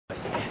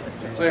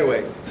So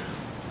anyway,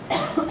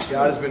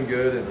 God has been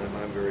good, and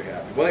I'm very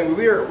happy. Well, anyway,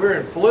 we're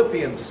in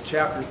Philippians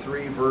chapter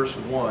 3, verse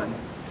 1.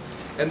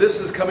 And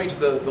this is coming to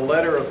the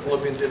letter of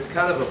Philippians. It's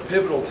kind of a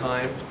pivotal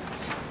time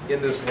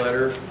in this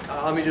letter.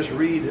 Let me just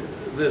read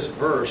this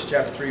verse,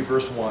 chapter 3,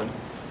 verse 1.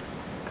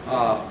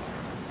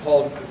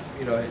 Paul,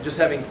 just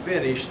having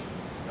finished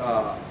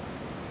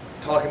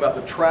talking about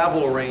the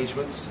travel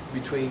arrangements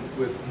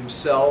with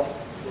himself,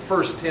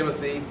 first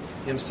Timothy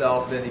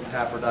himself, then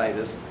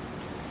Epaphroditus,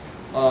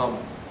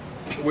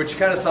 which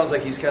kind of sounds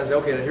like he's kind of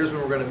saying, okay, now here's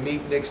when we're going to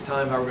meet next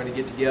time, how we're going to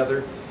get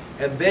together.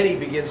 And then he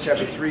begins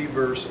chapter 3,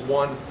 verse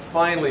 1.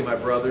 Finally, my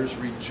brothers,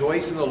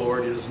 rejoice in the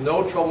Lord. It is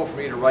no trouble for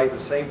me to write the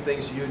same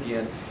things to you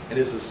again, and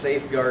it is a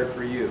safeguard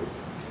for you.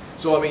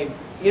 So, I mean,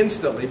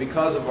 instantly,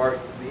 because of the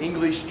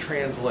English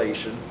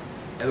translation,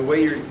 and the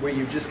way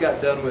you just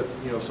got done with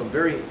some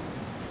very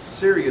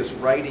serious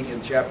writing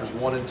in chapters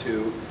 1 and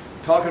 2,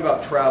 talking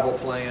about travel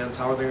plans,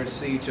 how are they going to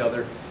see each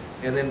other,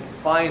 and then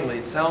finally,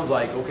 it sounds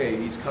like, okay,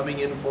 he's coming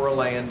in for a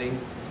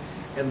landing.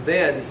 And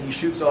then he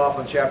shoots off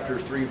on chapter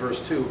 3,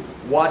 verse 2.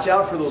 Watch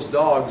out for those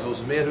dogs,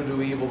 those men who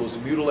do evil, those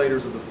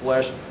mutilators of the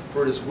flesh,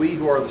 for it is we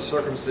who are the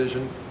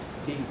circumcision.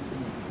 He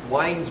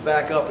winds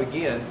back up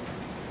again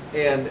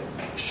and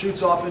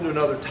shoots off into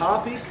another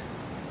topic.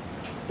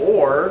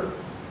 Or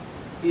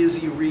is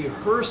he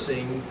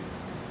rehearsing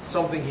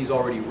something he's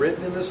already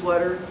written in this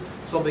letter,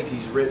 something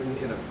he's written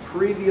in a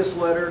previous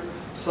letter,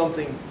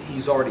 something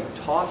he's already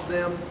taught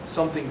them,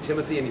 something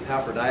Timothy and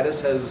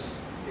Epaphroditus has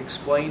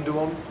explained to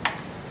him?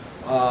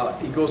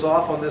 He goes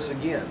off on this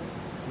again.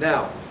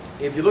 Now,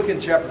 if you look in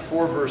chapter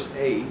 4, verse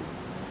 8, you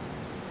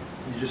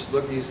just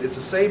look, it's the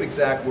same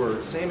exact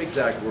word,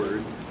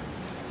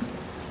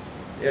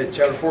 In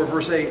chapter 4,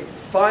 verse 8,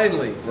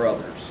 finally,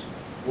 brothers,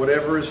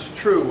 whatever is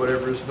true,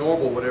 whatever is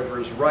noble,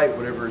 whatever is right,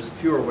 whatever is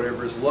pure,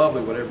 whatever is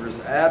lovely, whatever is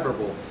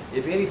admirable,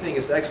 if anything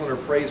is excellent or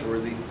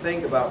praiseworthy,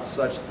 think about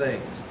such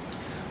things.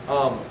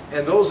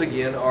 And those,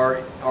 again,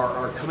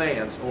 are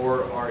commands,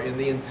 or are in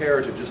the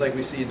imperative, just like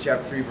we see in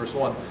chapter 3, verse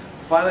 1.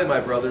 Finally, my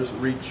brothers,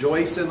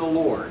 rejoice in the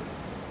Lord.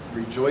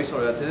 Rejoice in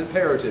the Lord. That's an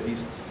imperative.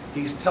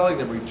 He's telling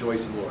them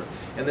rejoice in the Lord.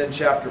 And then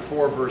chapter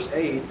 4, verse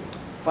 8,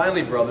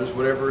 finally, brothers,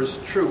 whatever is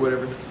true,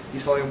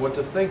 he's telling them what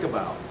to think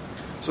about.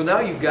 So now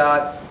you've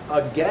got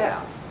a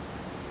gap.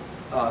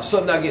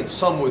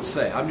 Some would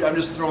say. I'm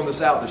just throwing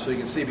this out there so you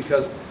can see,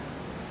 because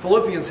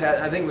Philippians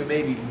I think we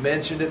maybe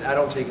mentioned it. I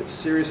don't take it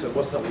serious. It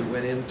wasn't something we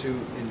went into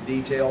in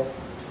detail,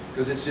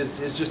 because it's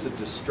just a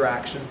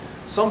distraction.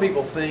 Some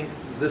people think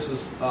this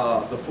is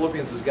the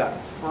Philippians has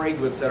got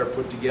fragments that are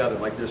put together,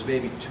 like there's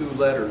maybe 2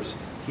 letters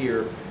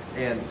here,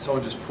 and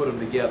someone just put them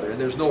together. And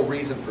there's no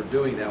reason for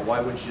doing that. Why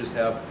wouldn't you just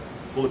have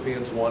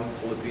Philippians 1,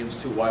 Philippians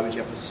 2? Why would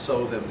you have to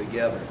sew them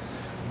together?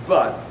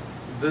 But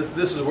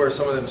this is where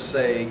some of them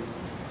say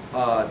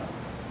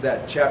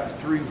that chapter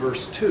 3,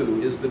 verse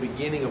 2 is the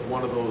beginning of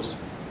one of those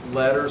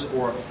letters,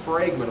 or a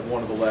fragment of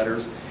one of the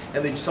letters,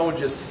 and then someone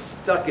just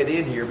stuck it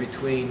in here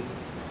between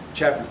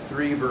chapter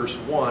 3, verse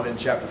 1 and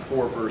chapter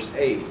 4, verse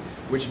 8,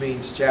 which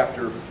means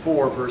chapter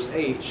 4, verse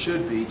 8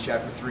 should be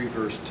chapter 3,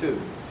 verse 2.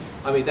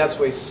 I mean, that's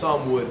the way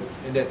some would,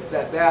 and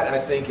that I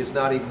think is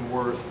not even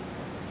worth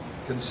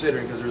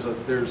considering, because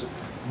there's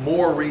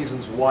more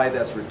reasons why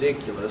that's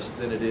ridiculous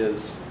than it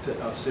is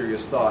a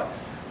serious thought.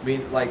 I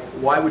mean, like,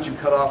 why would you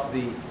cut off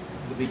the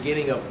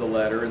beginning of the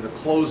letter and the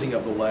closing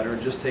of the letter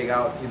and just take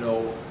out,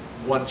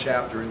 one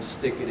chapter and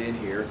stick it in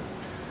here?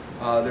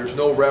 There's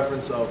no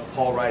reference of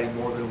Paul writing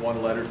more than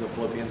one letter to the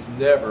Philippians.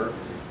 Never.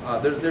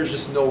 There's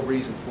just no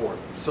reason for it.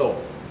 So,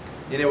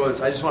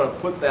 anyways, I just want to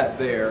put that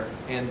there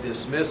and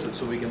dismiss it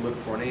so we can look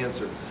for an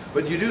answer.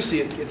 But you do see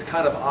it's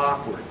kind of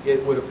awkward,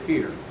 it would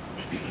appear.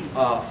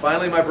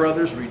 Finally, my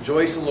brothers,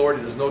 rejoice in the Lord.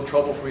 It is no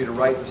trouble for me to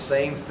write the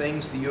same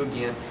things to you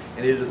again,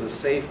 and it is a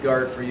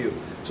safeguard for you.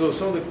 So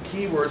some of the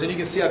key words, and you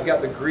can see I've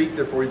got the Greek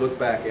there for you to look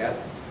back at.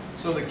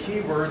 So the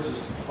key words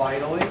is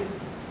finally,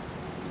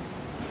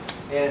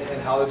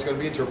 and how that's going to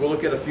be interpreted. We'll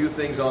look at a few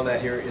things on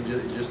that here in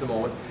just a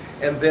moment.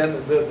 And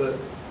then the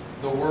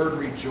word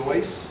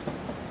rejoice,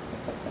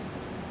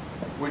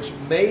 which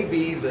may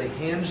be the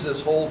hinge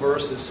this whole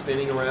verse is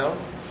spinning around.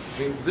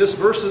 I mean, this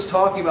verse is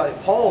talking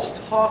about, Paul's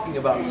talking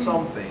about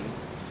something,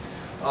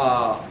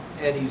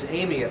 and he's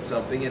aiming at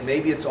something, and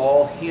maybe it's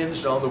all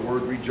hinged on the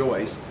word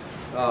rejoice.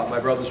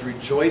 My brothers,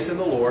 rejoice in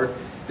the Lord.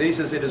 Then he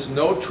says, it is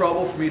no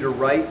trouble for me to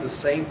write the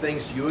same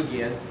things to you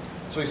again.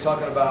 So he's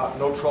talking about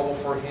no trouble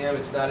for him.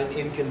 It's not an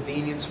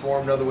inconvenience for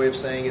him. Another way of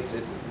saying it's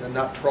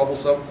not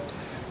troublesome.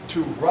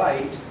 To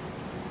write,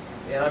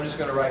 and I'm just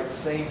going to write the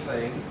same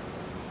thing.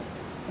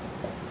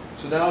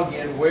 So now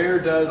again, where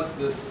does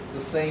the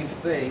same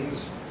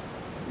things,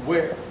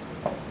 where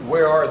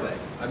are they?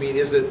 I mean,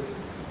 is it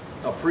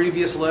a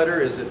previous letter?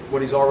 Is it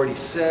what he's already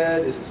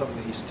said? Is it something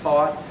that he's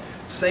taught?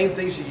 Same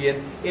things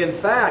again. In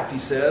fact, he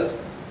says,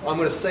 I'm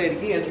going to say it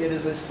again, it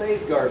is a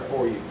safeguard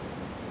for you.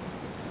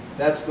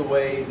 That's the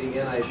way the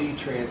NIV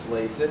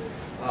translates it.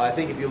 I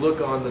think if you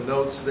look on the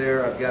notes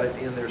there, I've got it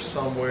in there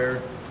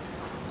somewhere.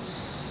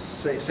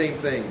 Same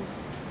thing.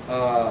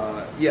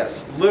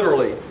 Yes,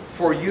 literally,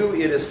 For you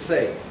it is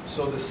safe.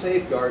 So the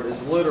safeguard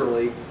is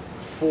literally,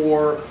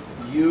 for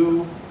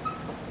you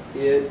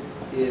it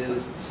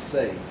is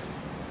safe.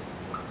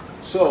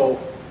 So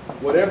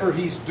whatever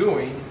he's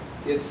doing,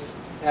 it's,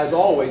 as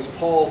always,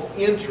 Paul's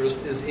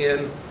interest is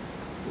in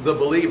the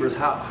believers,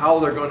 how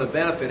they're going to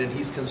benefit, and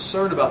he's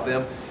concerned about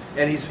them,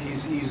 and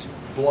he's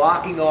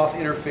blocking off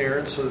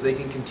interference so that they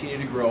can continue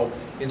to grow,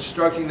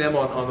 instructing them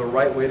on the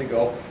right way to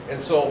go.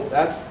 And so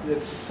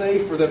it's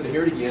safe for them to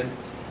hear it again.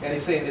 And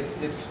he's saying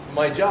it's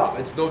my job.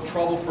 It's no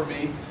trouble for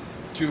me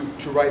to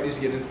write these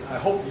again. And I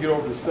hope to get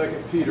over to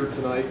 2 Peter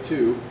tonight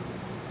too,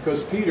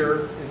 because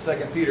Peter, in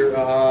 2 Peter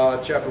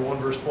chapter 1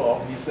 verse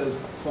 12, he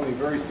says something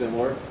very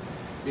similar.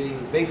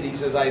 Meaning, basically, he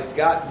says, I've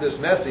got this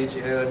message,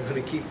 and I'm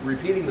going to keep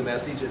repeating the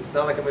message. It's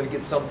not like I'm going to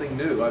get something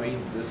new. I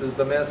mean, this is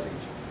the message.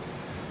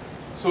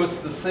 So it's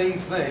the same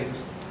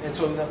things. And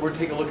so we're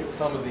taking a look at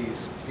some of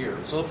these here.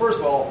 So first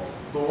of all,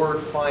 the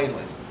word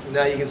finally.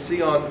 Now you can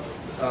see on,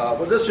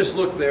 but let's just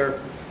look there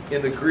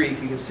in the Greek.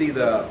 You can see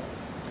the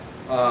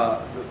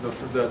to,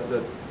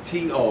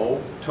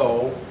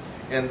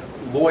 and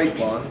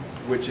loipon,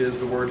 which is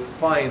the word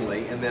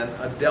finally, and then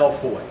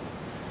adelphoi.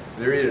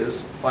 There it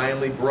is,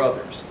 finally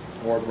brothers,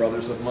 or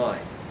brothers of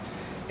mine.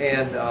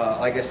 And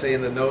like I say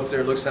in the notes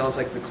there, it sounds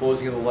like the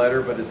closing of the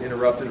letter, but it's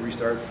interrupted and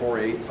restarted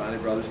 4:8, finally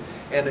brothers.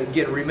 And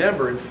again,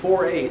 remember, in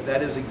 4:8,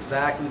 that is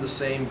exactly the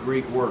same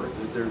Greek word.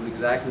 They're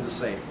exactly the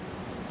same.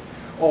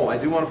 Oh, I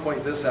do want to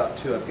point this out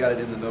too. I've got it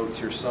in the notes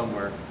here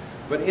somewhere.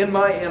 But in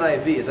my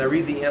NIV, as I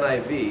read the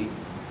NIV,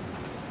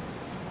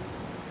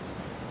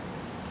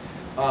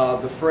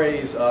 the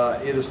phrase,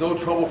 it is no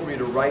trouble for me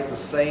to write the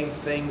same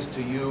things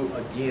to you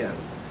again.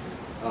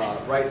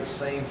 Write the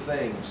same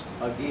things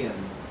again.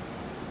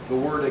 The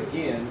word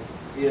again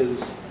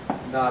is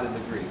not in the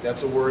Greek.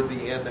 That's a word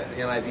the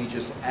NIV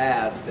just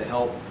adds to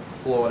help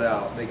flow it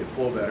out, make it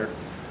flow better.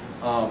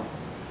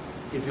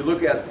 If you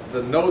look at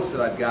the notes that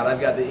I've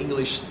got the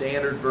English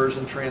Standard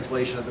Version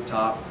translation at the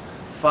top.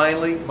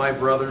 Finally, my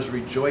brothers,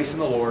 rejoice in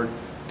the Lord.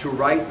 To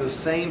write the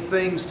same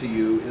things to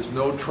you is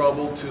no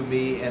trouble to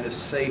me and is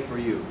safe for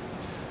you.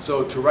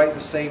 So to write the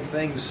same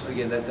things,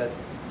 again,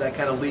 that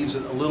kind of leaves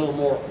it a little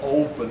more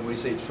open. When you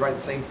say to write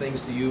the same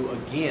things to you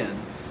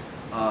again,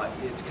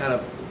 it's kind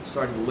of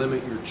starting to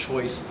limit your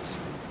choices,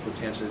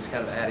 potentially. It's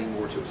kind of adding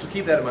more to it. So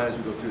keep that in mind as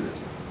we go through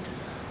this.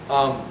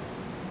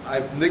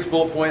 Next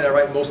bullet point, I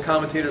write, most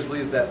commentators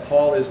believe that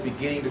Paul is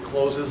beginning to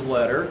close his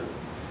letter.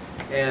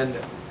 And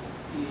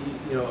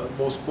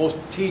most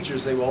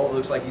teachers say, well, it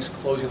looks like he's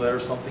closing the letter,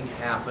 something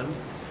happened.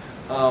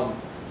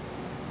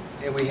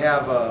 And we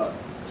have a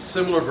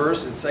similar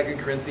verse in 2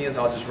 Corinthians.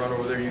 I'll just run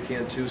over there, you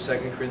can too.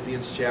 2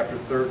 Corinthians chapter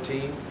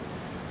 13,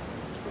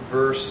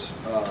 verse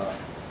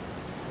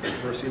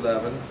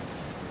 11.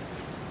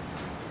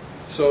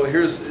 So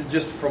here's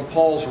just from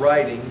Paul's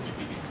writings.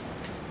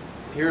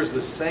 Here's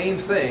the same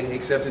thing,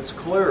 except it's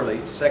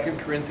clearly 2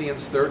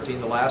 Corinthians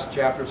 13, the last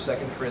chapter of 2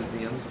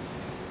 Corinthians.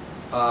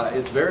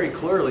 It's very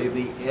clearly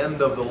the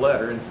end of the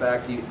letter. In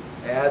fact, he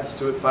adds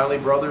to it, finally,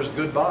 brothers,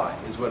 goodbye,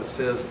 is what it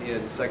says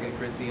in 2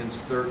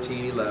 Corinthians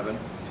 13:11.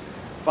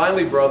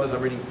 Finally, brothers,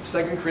 I'm reading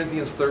 2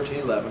 Corinthians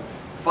 13:11.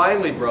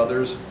 Finally,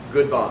 brothers,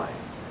 goodbye.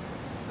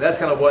 That's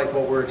kind of like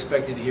what we're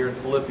expecting to hear in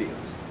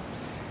Philippians.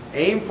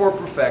 Aim for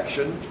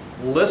perfection.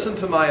 Listen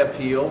to my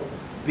appeal.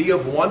 Be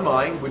of one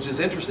mind, which is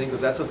interesting because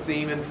that's a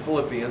theme in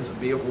Philippians.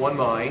 Be of one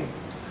mind.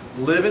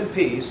 Live in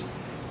peace.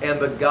 And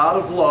the God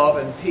of love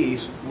and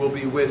peace will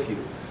be with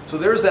you. So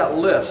there's that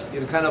list,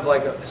 kind of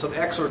like some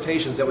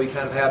exhortations that we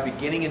kind of have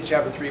beginning in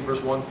chapter 3,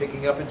 verse 1,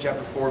 picking up in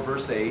chapter 4,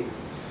 verse 8.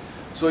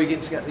 So you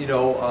can,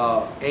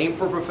 aim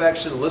for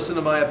perfection, listen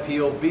to my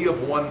appeal, be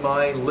of one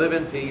mind, live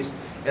in peace,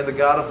 and the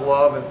God of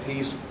love and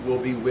peace will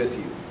be with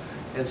you.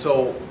 And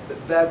so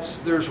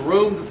there's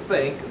room to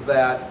think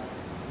that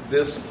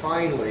this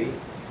finally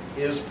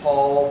is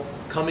Paul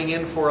coming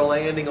in for a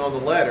landing on the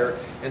letter,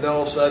 and then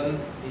all of a sudden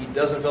he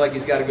doesn't feel like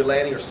he's got a good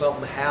landing, or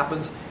something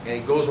happens and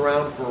he goes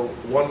around for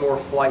one more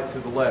flight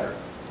through the letter.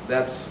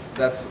 That's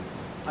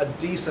a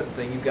decent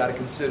thing. You've got to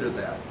consider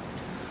that.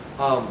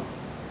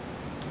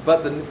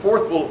 But the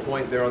fourth bullet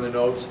point there on the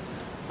notes,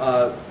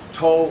 to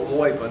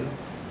loipon,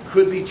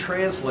 could be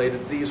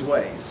translated these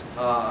ways.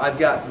 I've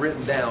got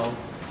written down,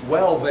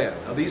 well then.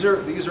 Now these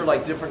are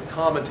like different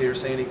commentators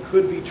saying it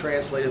could be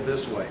translated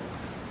this way.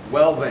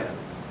 Well then.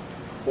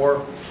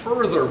 Or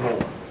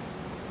furthermore,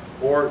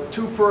 or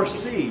to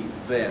proceed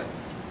then,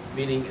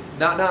 meaning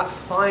not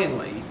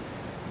finally,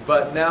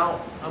 but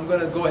now I'm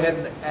going to go ahead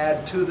and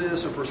add to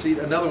this or proceed.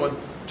 Another one,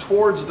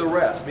 towards the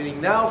rest,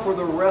 meaning now for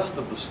the rest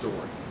of the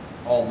story,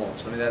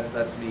 almost. I mean,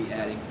 that's me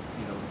adding,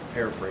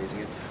 paraphrasing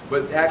it.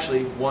 But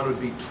actually, one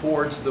would be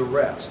towards the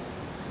rest.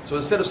 So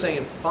instead of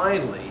saying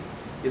finally,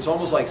 it's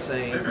almost like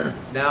saying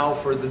now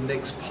for the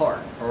next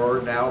part, or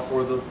now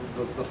for the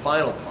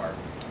final part.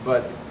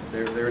 But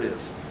there it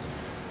is.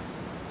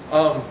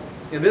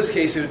 In this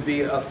case, it would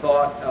be a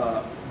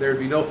thought, there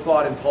would be no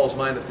thought in Paul's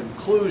mind of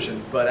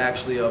conclusion, but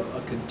actually of a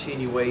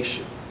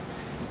continuation.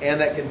 And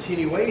that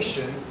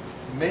continuation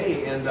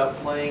may end up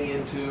playing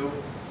into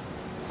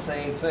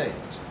same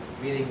things.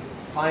 meaning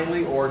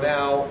finally or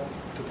now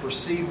to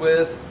proceed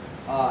with.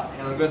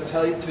 And I'm going to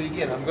tell you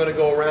again, I'm going to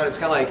go around. It's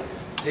kind of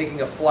like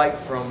taking a flight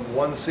from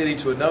one city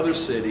to another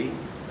city.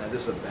 Now,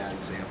 this is a bad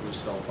example. It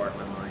just fell apart in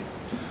my mind.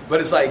 But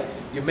it's like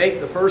you make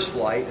the first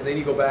flight, and then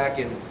you go back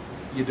and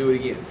you do it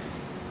again.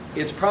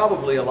 It's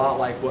probably a lot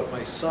like what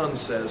my son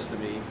says to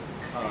me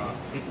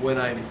when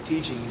I'm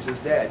teaching. He says,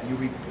 Dad,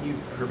 you've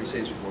heard me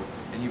say this before,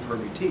 and you've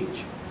heard me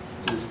teach.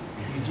 He says,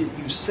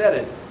 you said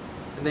it,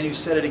 and then you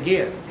said it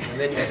again, and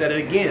then you said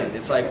it again.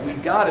 It's like we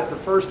got it the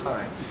first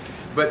time.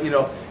 But,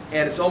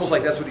 and it's almost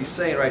like that's what he's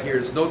saying right here.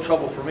 It's no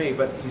trouble for me,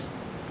 but he's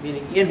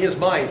meaning in his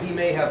mind, he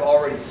may have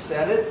already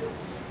said it,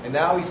 and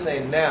now he's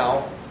saying,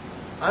 now,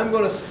 I'm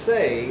going to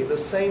say the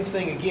same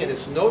thing again.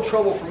 It's no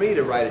trouble for me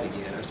to write it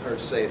again, or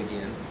say it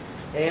again.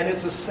 And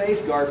it's a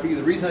safeguard for you.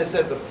 The reason I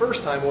said it the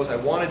first time was I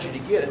wanted you to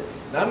get it.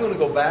 Now I'm going to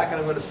go back and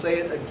I'm going to say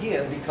it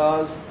again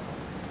because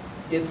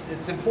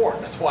it's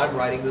important. That's why I'm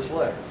writing this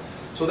letter.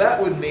 So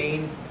that would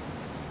mean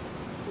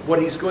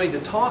what he's going to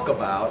talk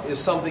about is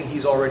something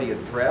he's already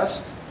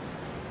addressed.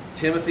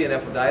 Timothy and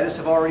Epaphroditus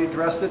have already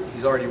addressed it.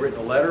 He's already written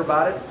a letter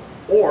about it.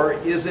 Or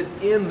is it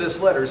in this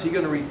letter? Is he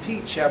going to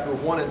repeat chapter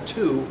 1 and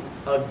 2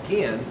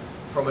 again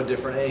from a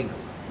different angle?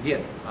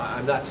 Again,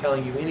 I'm not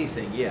telling you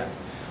anything yet.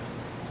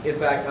 In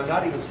fact, I'm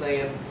not even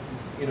saying,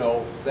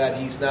 that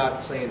he's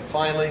not saying,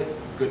 finally,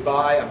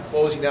 goodbye, I'm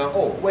closing down.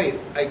 Oh, wait,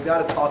 I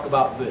got to talk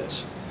about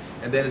this.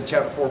 And then in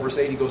chapter 4, verse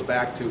 8, he goes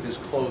back to his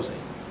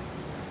closing.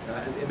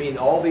 I mean,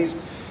 all these,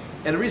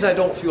 and the reason I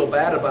don't feel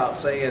bad about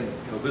saying,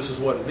 this is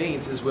what it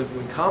means, is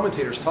when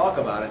commentators talk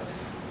about it,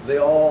 they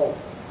all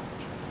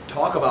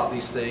talk about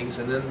these things,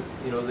 and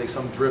then,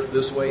 some drift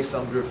this way,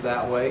 some drift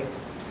that way.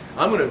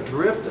 I'm going to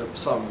drift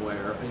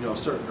somewhere, a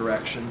certain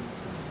direction,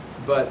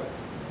 but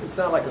it's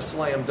not like a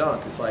slam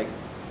dunk. It's like,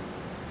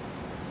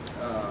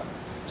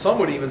 some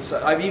would even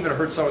say, I've even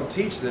heard someone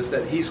teach this,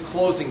 that he's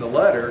closing the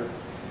letter,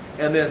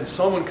 and then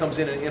someone comes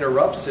in and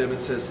interrupts him and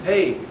says,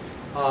 hey,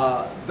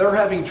 they're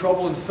having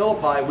trouble in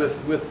Philippi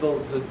with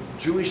the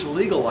Jewish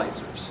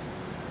legalizers.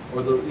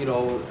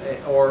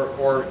 Or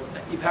or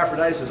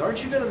Epaphroditus says,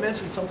 aren't you going to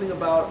mention something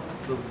about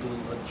the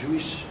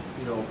Jewish,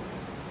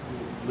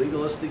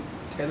 legalistic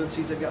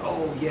tendencies they've got?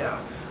 Oh yeah,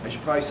 I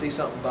should probably say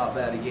something about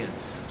that again.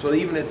 So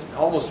even that's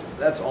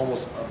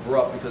almost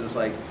abrupt, because it's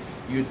like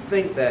you'd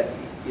think that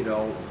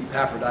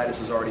Epaphroditus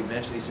has already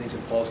mentioned these things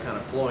and Paul's kind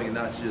of flowing and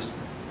not just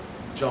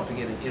jumping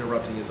in and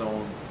interrupting his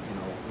own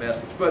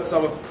message. But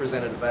some have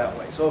presented it that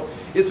way. So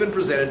it's been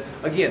presented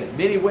again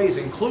many ways,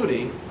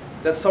 including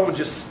that someone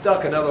just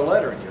stuck another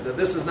letter in here. That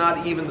this is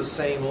not even the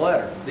same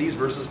letter. These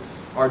verses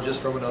are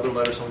just from another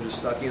letter someone just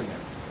stuck in there.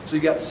 So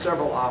you've got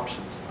several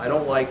options. I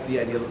don't like the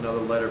idea of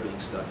another letter being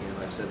stuck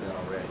in. I've said that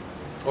already.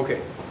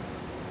 Okay.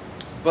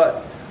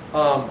 But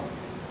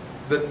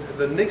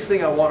the next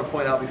thing I want to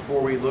point out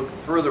before we look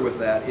further with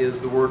that is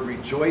the word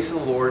rejoice in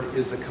the Lord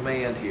is the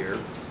command here.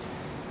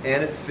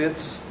 And it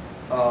fits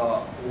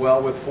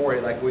well with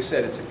 4:8. Like we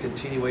said, it's a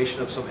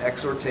continuation of some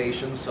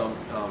exhortations, some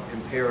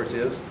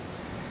imperatives.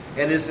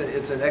 And it's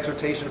an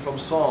exhortation from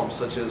Psalms,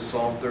 such as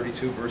Psalm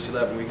 32, verse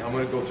 11. I'm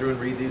going to go through and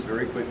read these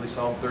very quickly.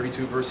 Psalm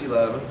 32, verse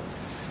 11.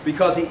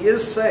 Because he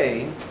is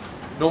saying,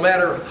 no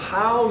matter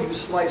how you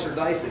slice or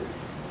dice it,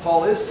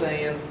 Paul is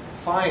saying,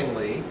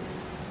 finally,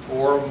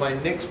 or my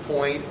next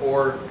point,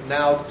 or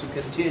now to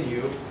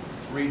continue,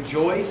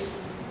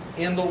 rejoice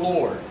in the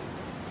Lord.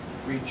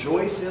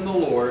 Rejoice in the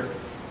Lord.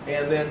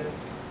 And then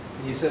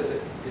he says,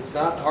 it's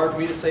not hard for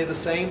me to say the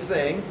same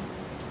thing,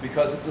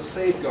 because it's a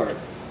safeguard.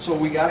 So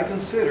we got to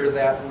consider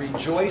that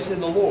rejoice in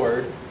the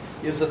Lord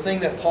is the thing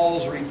that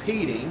Paul's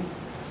repeating,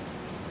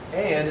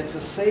 and it's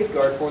a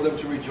safeguard for them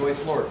to rejoice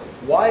in the Lord.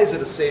 Why is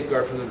it a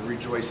safeguard for them to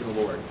rejoice in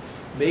the Lord?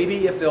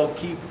 Maybe if they'll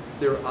keep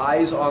their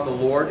eyes on the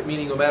Lord,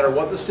 meaning no matter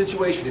what the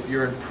situation, if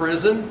you're in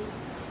prison,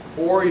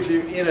 or if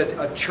you're in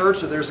a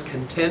church that there's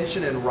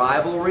contention and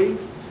rivalry,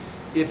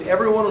 if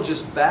everyone will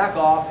just back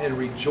off and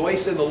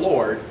rejoice in the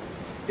Lord,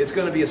 it's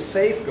going to be a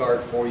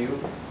safeguard for you,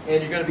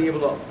 and you're going to be able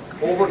to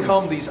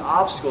overcome these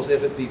obstacles,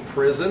 if it be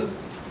prison,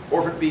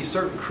 or if it be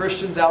certain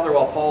Christians out there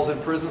while Paul's in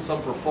prison,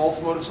 some for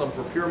false motives, some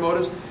for pure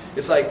motives.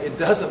 It's like, it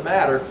doesn't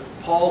matter.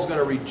 Paul's going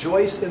to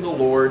rejoice in the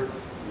Lord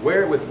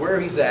where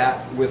he's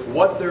at, with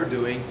what they're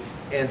doing,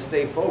 and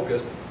stay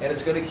focused. And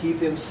it's going to keep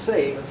him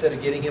safe instead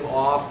of getting him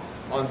off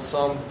on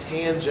some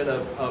tangent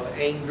of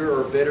anger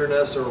or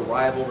bitterness or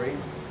rivalry.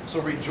 So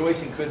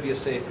rejoicing could be a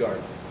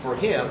safeguard for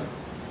him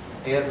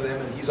and for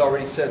them, and he's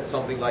already said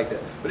something like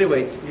that. But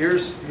anyway,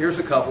 here's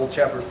a couple.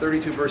 Chapter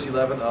 32, verse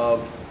 11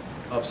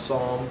 of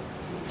Psalm.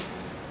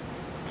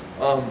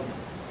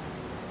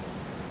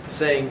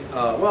 Saying,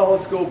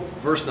 let's go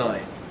verse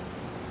 9.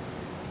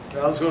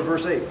 Now let's go to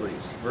verse 8,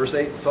 please. Verse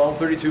 8, Psalm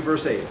 32,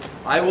 verse 8.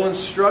 I will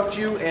instruct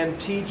you and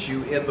teach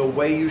you in the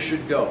way you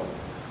should go.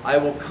 I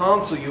will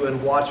counsel you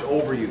and watch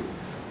over you.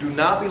 Do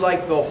not be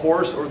like the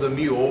horse or the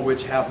mule,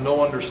 which have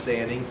no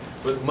understanding,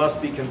 but must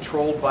be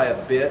controlled by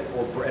a bit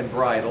and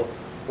bridle,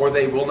 or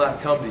they will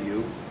not come to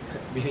you.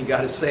 Meaning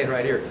God is saying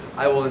right here,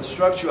 I will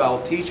instruct you, I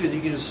will teach you, and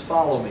you can just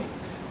follow me.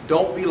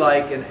 Don't be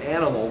like an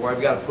animal where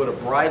I've got to put a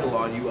bridle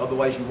on you,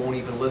 otherwise you won't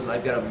even listen.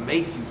 I've got to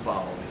make you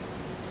follow me.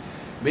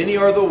 Many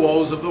are the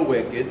woes of the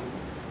wicked,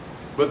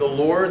 but the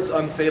Lord's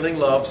unfailing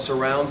love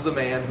surrounds the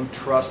man who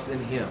trusts in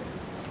him.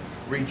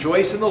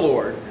 Rejoice in the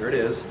Lord, here it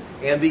is,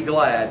 and be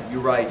glad, you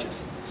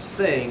righteous.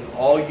 Sing,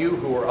 all you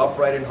who are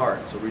upright in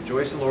heart. So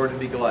rejoice in the Lord and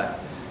be glad,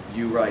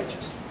 you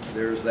righteous.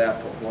 There's that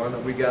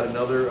one. We got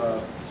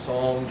another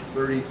Psalm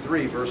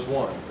 33, verse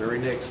 1, very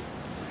next.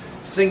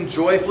 Sing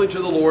joyfully to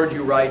the Lord,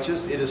 you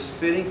righteous. It is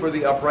fitting for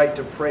the upright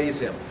to praise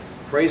him.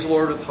 Praise the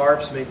Lord with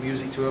harps, make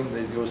music to him.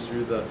 It goes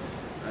through the,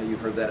 you've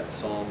heard that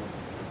psalm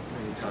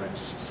many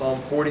times. Psalm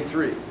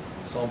 43,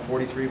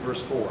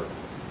 verse 4.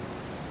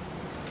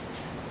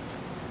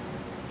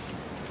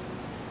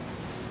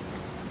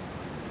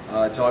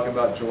 Talking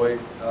about joy.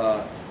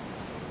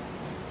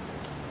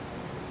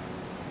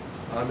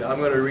 I'm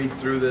going to read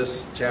through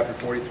this, chapter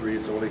 43.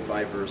 It's only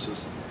 5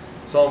 verses.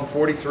 Psalm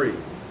 43.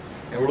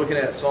 And we're looking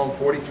at Psalm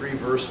 43,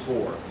 verse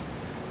 4.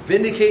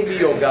 Vindicate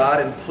me, O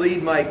God, and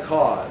plead my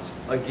cause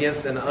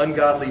against an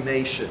ungodly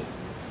nation.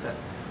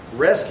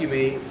 Rescue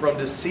me from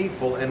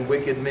deceitful and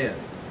wicked men.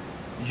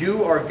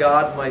 You are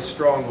God, my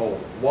stronghold.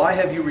 Why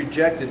have you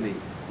rejected me?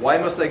 Why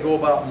must I go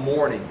about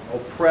mourning,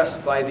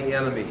 oppressed by the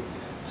enemy?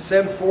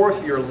 Send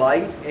forth your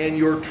light and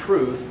your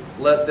truth.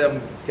 Let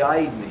them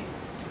guide me.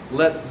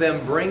 Let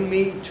them bring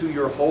me to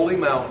your holy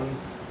mountain,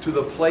 to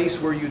the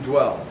place where you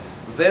dwell.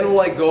 Then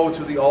will I go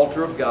to the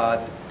altar of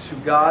God, to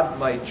God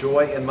my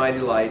joy and my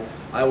delight.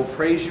 I will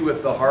praise you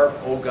with the harp,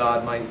 O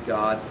God, my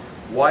God.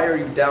 Why are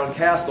you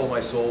downcast, O my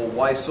soul?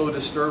 Why so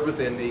disturbed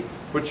within me?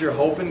 Put your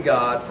hope in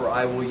God, for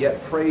I will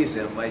yet praise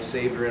him, my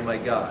Savior and my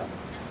God.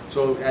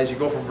 So as you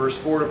go from verse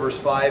 4 to verse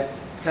 5,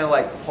 it's kind of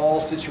like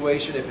Paul's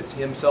situation, if it's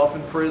himself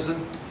in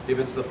prison, if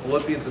it's the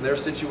Philippians and their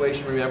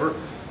situation. Remember,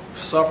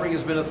 suffering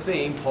has been a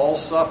theme.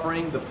 Paul's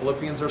suffering, the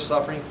Philippians are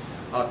suffering,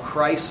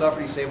 Christ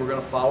suffered. He's saying we're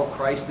going to follow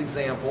Christ's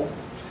example.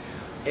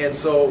 And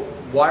so,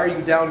 why are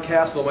you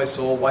downcast, O my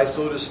soul? Why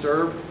so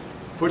disturbed?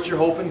 Put your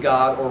hope in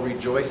God, or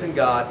rejoice in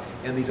God,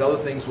 and these other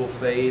things will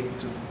fade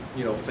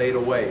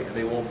away. And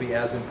they won't be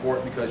as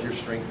important because your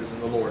strength is in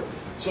the Lord.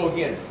 So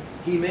again,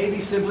 he may be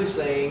simply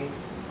saying,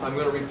 I'm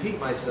going to repeat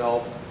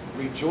myself,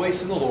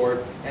 rejoice in the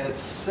Lord, and it's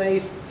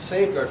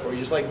safeguard for you.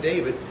 Just like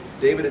David.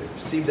 David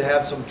seemed to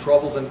have some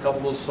troubles in a couple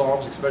of those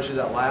Psalms, especially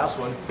that last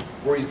one,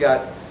 where he's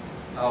got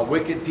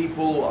wicked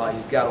people,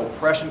 he's got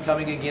oppression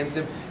coming against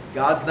him.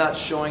 God's not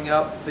showing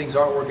up, things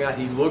aren't working out.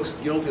 He looks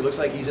guilty, looks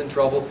like he's in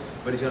trouble,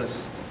 but he's going to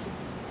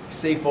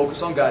stay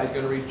focused on God. He's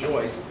going to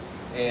rejoice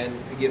and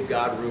give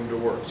God room to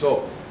work.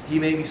 So he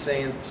may be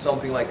saying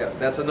something like that.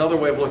 That's another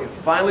way of looking.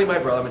 Finally, my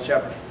brother, I'm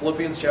in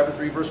Philippians chapter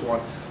 3, verse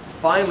 1.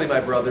 Finally, my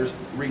brothers,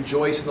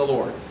 rejoice in the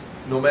Lord.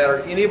 No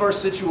matter any of our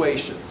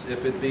situations,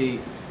 if it be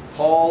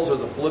Paul's or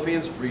the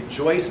Philippians,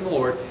 rejoice in the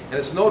Lord. And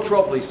it's no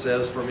trouble, he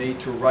says, for me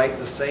to write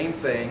the same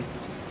thing,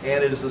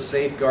 and it is a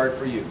safeguard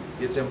for you.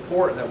 It's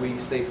important that we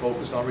stay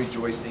focused on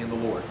rejoicing in the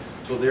Lord.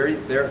 So there,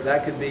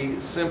 that could be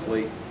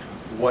simply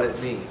what it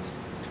means.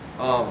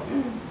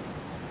 And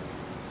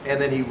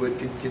then he would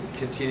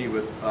continue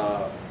with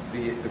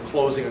the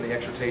closing of the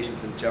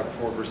exhortations in chapter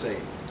 4, verse 8.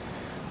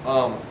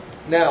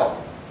 Now,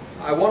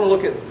 I want to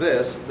look at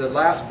this, the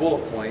last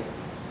bullet point.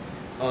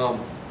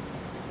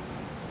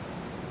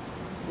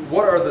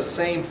 What are the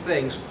same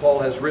things Paul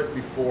has written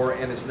before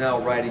and is now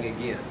writing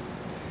again?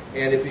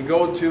 And if you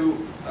go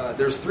to,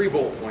 there's 3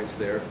 bullet points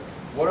there.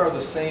 What are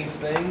the same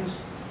things?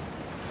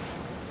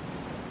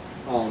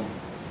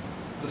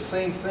 The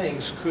same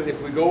things could,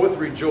 if we go with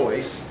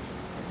rejoice,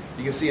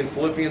 you can see in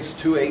Philippians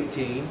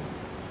 2:18,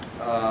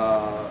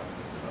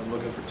 I'm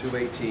looking for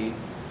 2:18,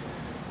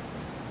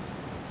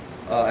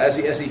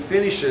 as he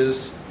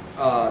finishes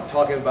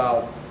talking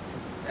about,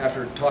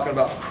 after talking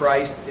about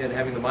Christ and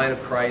having the mind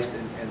of Christ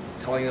and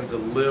telling them to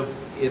live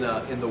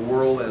in the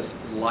world as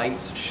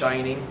lights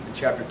shining, in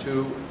chapter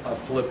 2 of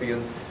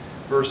Philippians,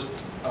 verse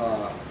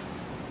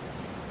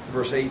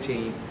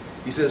 18,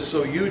 he says,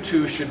 so you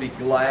too should be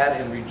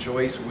glad and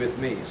rejoice with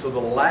me. So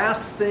the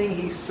last thing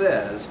he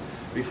says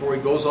before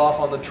he goes off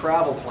on the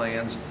travel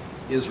plans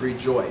is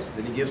rejoice.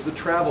 Then he gives the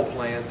travel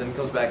plans, then he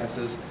comes back and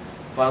says,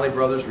 finally,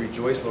 brothers,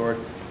 rejoice, Lord.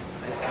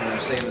 And I'm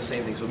saying the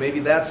same thing. So maybe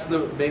that's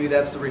the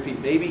repeat.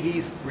 Maybe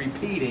he's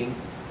repeating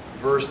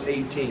verse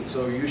 18.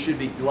 So you should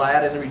be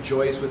glad and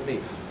rejoice with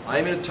me.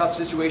 I'm in a tough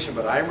situation,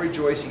 but I'm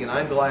rejoicing and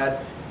I'm glad.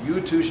 You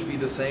too should be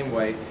the same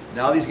way.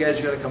 Now these guys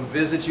are going to come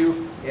visit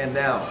you, and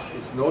now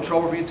it's no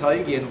trouble for me to tell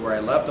you again where I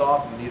left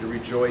off. You need to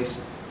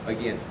rejoice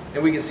again.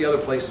 And we can see other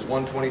places,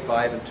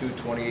 125 and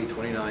 2:28,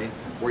 29,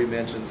 where he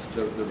mentions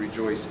the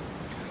rejoicing.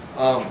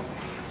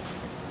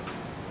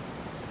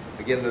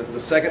 Again, the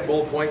second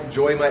bullet point,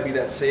 joy might be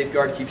that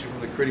safeguard, keeps you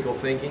from the critical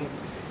thinking.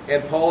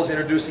 And Paul is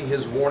introducing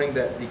his warning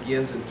that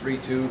begins in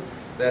 3:2.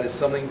 That is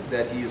something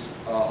that he's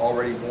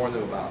already warned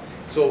them about.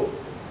 So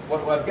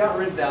what I've got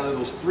written down there,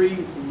 those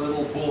 3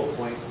 little bullet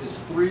points, is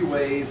 3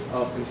 ways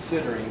of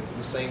considering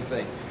the same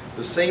thing.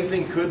 The same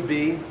thing could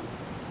be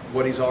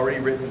what he's already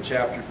written in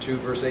chapter 2,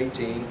 verse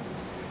 18.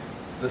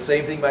 The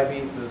same thing might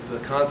be the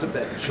concept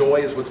that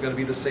joy is what's going to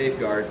be the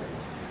safeguard.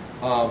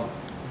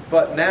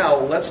 But now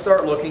let's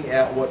start looking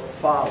at what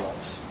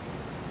follows.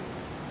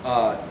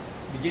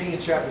 Beginning in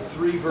chapter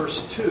 3,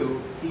 verse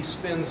 2, he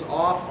spins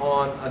off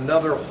on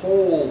another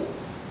whole,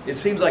 it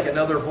seems like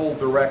another whole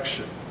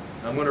direction.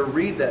 I'm going to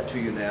read that to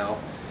you now.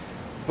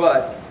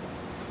 But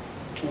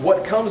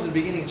what comes in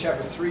beginning of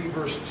chapter 3,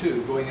 verse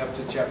 2, going up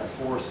to chapter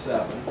 4,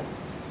 7,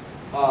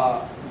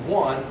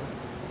 1,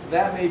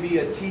 that may be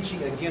a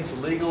teaching against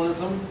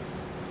legalism.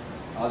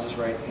 I'll just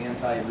write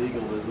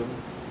anti-legalism.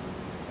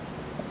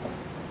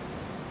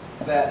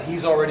 That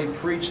he's already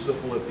preached the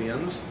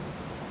Philippians.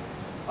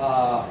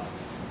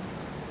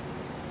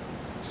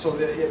 So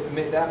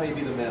that may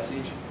be the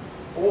message.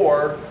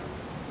 Or,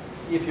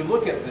 if you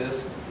look at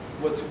this,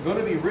 what's going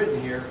to be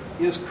written here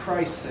is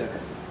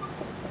Christ-centered.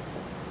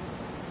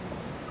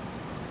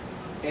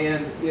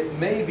 And it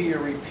may be a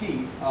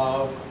repeat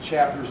of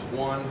chapters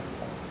 1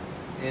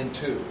 and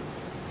 2.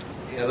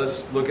 Yeah,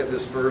 let's look at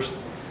this first.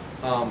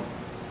 I'll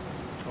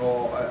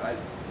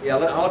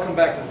come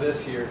back to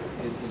this here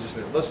in just a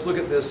minute. Let's look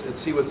at this and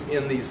see what's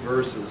in these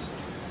verses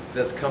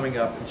that's coming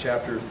up in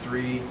chapter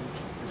 3,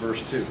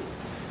 verse 2.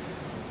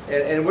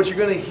 And what you're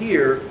going to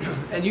hear,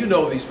 and you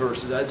know these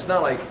verses, it's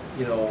not like,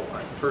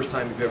 first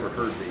time you've ever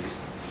heard these.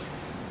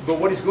 But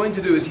what he's going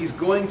to do is he's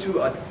going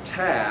to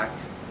attack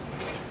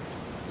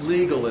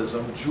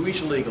legalism,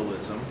 Jewish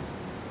legalism.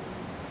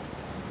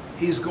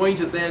 He's going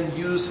to then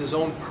use his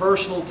own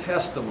personal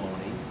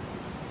testimony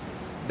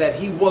that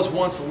he was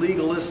once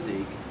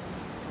legalistic,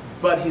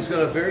 but he's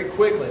going to very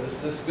quickly,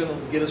 this is going to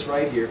get us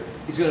right here,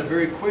 he's going to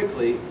very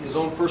quickly, his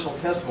own personal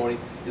testimony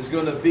is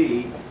going to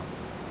be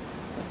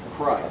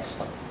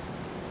Christ.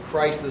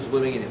 Christ is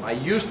living in him. I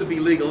used to be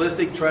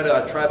legalistic, try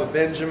to tribe of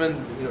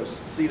Benjamin,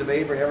 seed of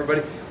Abraham,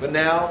 everybody, but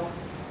now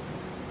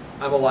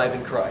I'm alive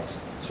in Christ.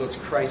 So it's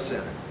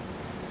Christ-centered.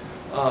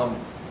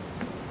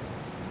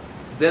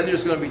 Then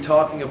there's going to be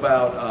talking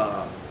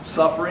about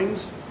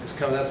sufferings.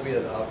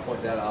 I'll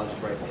point that out. I'll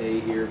just write A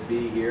here,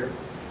 B here.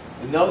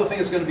 Another thing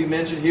that's going to be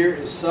mentioned here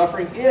is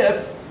suffering.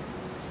 If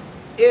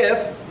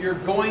you're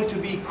going to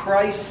be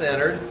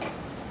Christ-centered,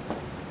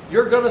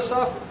 you're going to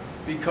suffer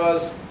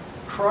because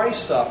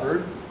Christ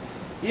suffered.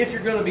 If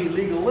you're going to be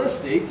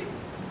legalistic,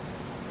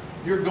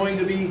 you're going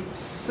to be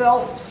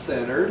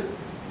self-centered.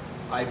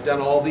 I've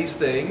done all these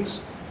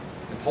things.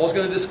 And Paul's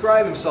going to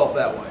describe himself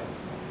that way.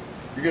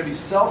 You're going to be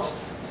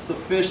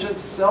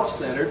self-sufficient,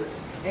 self-centered,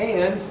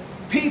 and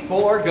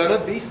people are going to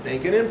be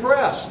stinking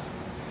impressed.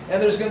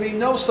 And there's going to be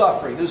no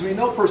suffering. There's going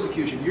to be no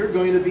persecution. You're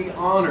going to be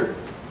honored.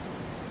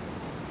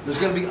 There's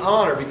going to be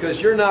honor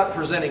because you're not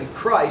presenting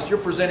Christ. You're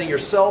presenting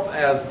yourself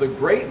as the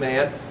great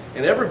man,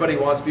 and everybody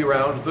wants to be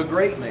around the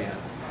great man.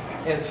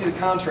 And see the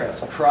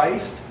contrast.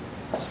 Christ,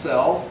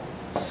 self,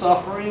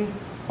 suffering,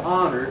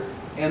 honored.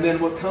 And then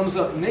what comes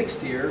up next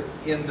here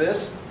in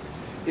this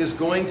is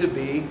going to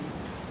be,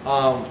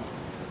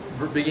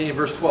 beginning of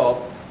verse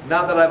 12,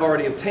 not that I've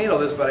already obtained all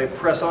this, but I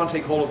press on,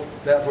 take hold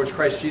of that for which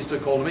Christ Jesus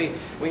took hold of me.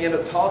 We end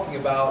up talking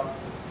about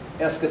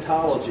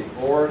eschatology,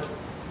 or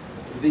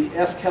the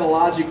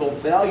eschatological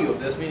value of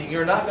this, meaning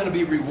you're not going to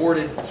be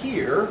rewarded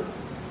here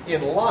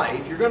in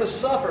life. You're going to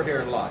suffer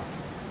here in life.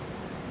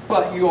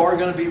 But you are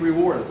going to be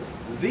rewarded.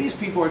 These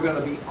people are going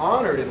to be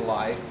honored in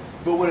life,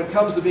 but when it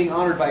comes to being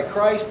honored by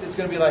Christ, it's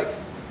going to be like,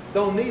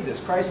 don't need this.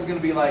 Christ is going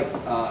to be like,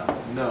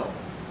 no.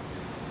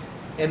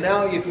 And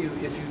now if you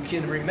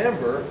can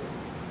remember,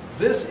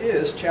 this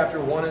is chapter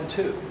 1 and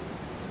 2.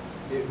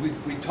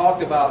 We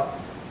talked about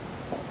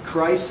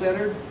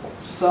Christ-centered,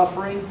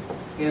 suffering,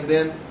 and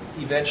then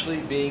eventually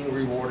being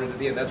rewarded at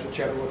the end. That's what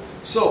chapter 1.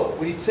 So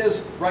when he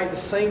says, write the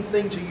same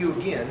thing to you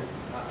again,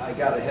 I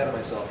got ahead of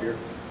myself here.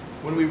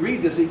 When we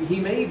read this, he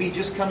may be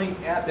just coming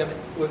at them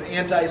with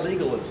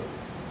anti-legalism.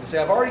 And say,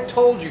 I've already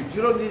told you,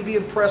 you don't need to be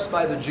impressed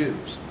by the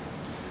Jews.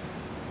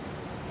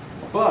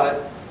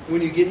 But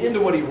when you get into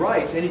what he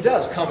writes, and he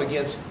does come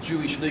against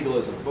Jewish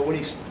legalism, but when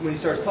he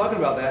starts talking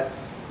about that,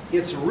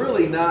 it's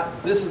really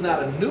not, this is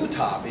not a new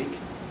topic.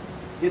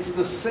 It's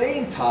the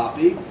same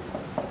topic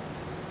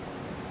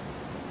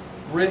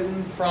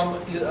written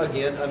from,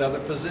 again, another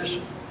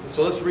position.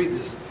 So let's read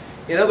this.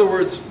 In other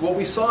words, what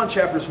we saw in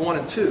chapters 1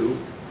 and 2,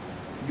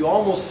 you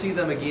almost see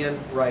them again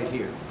right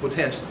here,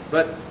 potentially.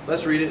 But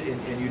let's read it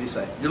and you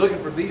decide. You're looking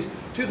for these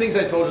two things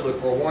I told you to look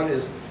for. One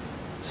is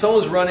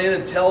someone's run in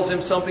and tells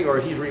him something, or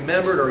he's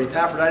remembered, or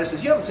Epaphroditus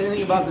says, you haven't said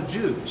anything about the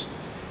Jews.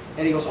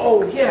 And he goes,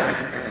 oh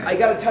yeah, I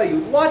got to tell you,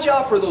 watch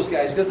out for those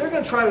guys, because they're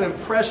going to try to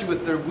impress you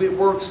with their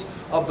works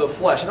of the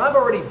flesh. And I've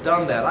already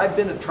done that. I've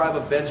been a tribe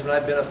of Benjamin.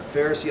 I've been a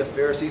Pharisee of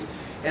Pharisees.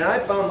 And I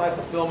found my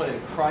fulfillment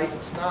in Christ.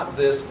 It's not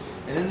this.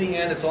 And in the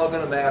end, it's all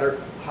going to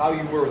matter how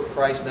you were with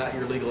Christ, not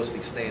your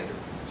legalistic standard.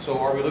 So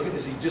are we looking,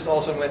 is he just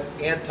also went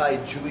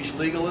anti-Jewish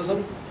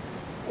legalism?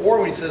 Or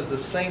when he says the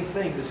same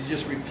thing, is he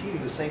just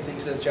repeating the same thing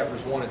he said in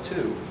chapters 1 and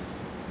 2,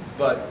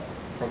 but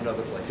from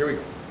another place? Here we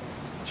go.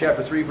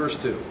 Chapter 3,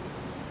 verse 2.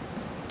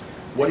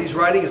 What he's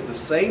writing is the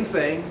same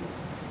thing,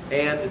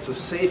 and it's a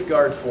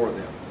safeguard for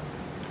them.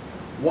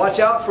 Watch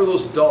out for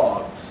those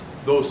dogs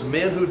those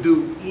men who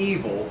do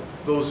evil,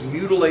 those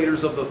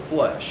mutilators of the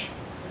flesh.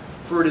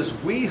 For it is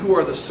we who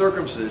are the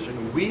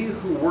circumcision, we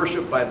who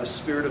worship by the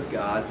Spirit of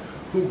God,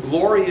 who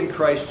glory in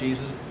Christ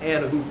Jesus,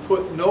 and who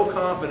put no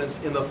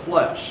confidence in the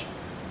flesh,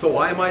 though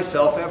I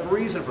myself have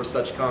reason for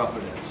such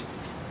confidence.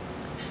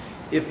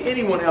 If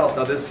anyone else,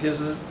 now this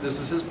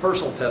is his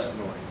personal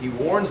testimony, he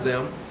warns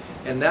them,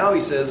 and now he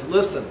says,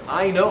 listen,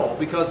 I know,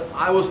 because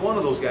I was one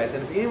of those guys,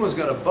 and if anyone's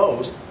going to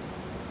boast,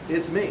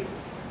 it's me.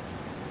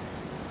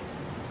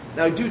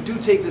 Now do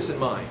take this in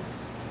mind.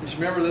 Just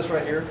remember this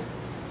right here.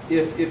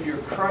 If you're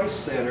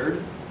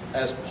Christ-centered,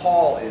 as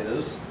Paul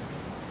is,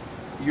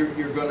 you're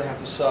going to have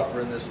to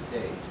suffer in this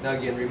age. Now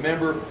again,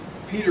 remember,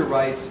 Peter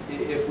writes,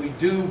 if we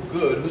do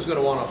good, who's going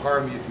to want to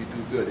harm you if you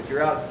do good? If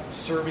you're out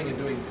serving and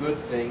doing good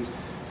things,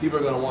 people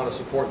are going to want to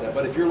support that.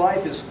 But if your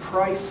life is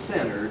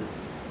Christ-centered,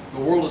 the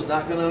world is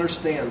not going to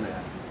understand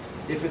that.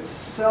 If it's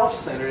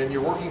self-centered and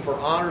you're working for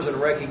honors and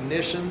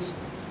recognitions,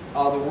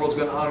 the world's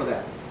going to honor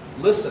that.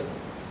 Listen,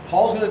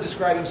 Paul's going to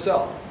describe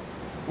himself.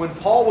 When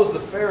Paul was the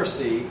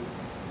Pharisee,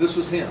 this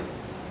was him.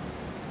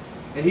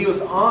 And he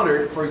was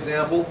honored, for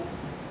example,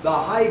 the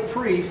high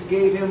priest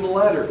gave him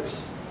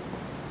letters.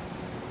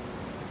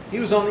 He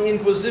was on the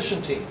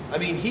Inquisition team. I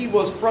mean, he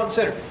was front and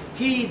center.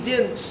 He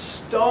didn't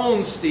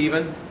stone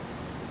Stephen.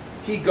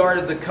 He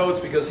guarded the coats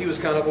because he was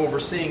kind of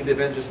overseeing the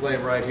event. Just lay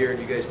him right here and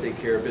you guys take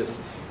care of business.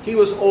 He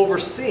was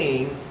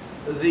overseeing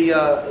the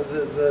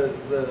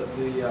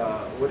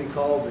what do you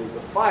call it?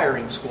 The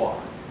firing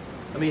squad.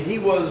 I mean, he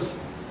was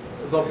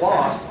the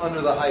boss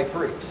under the high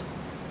priest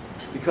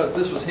because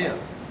this was him.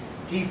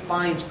 He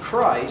finds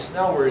Christ.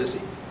 Now where is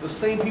he? The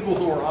same people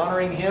who are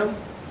honoring him,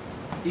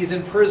 he's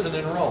in prison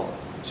in Rome.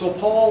 So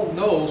Paul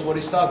knows what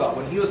he's talking about.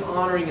 When he was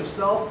honoring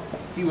himself,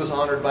 he was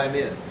honored by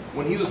men.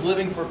 When he was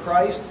living for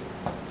Christ,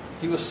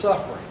 he was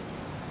suffering.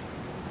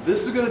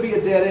 This is going to be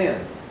a dead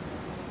end.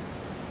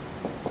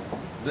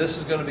 This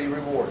is going to be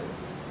rewarded.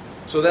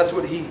 So that's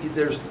what he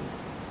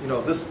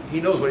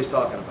knows what he's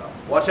talking about.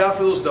 Watch out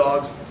for those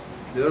dogs,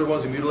 the other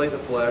ones who mutilate the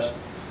flesh.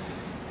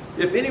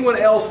 If anyone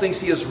else thinks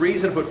he has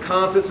reason to put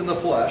confidence in the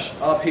flesh,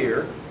 up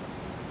here,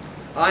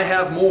 I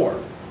have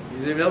more.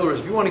 In other words,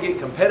 if you want to get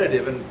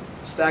competitive and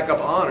stack up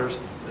honors,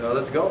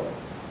 let's go.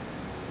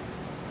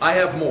 I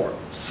have more.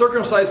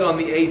 Circumcised on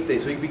the 8th day.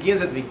 So he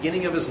begins at the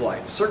beginning of his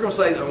life.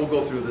 Circumcised, and we'll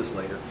go through this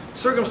later.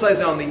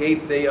 Circumcised on the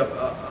 8th day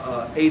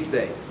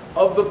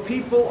of the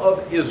people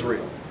of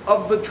Israel,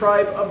 of the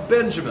tribe of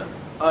Benjamin,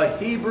 a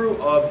Hebrew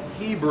of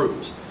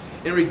Hebrews.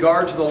 In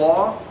regard to the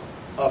law,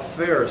 a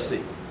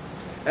Pharisee.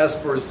 As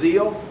for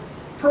zeal,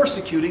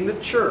 persecuting the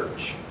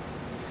church.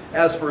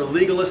 As for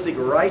legalistic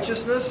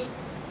righteousness,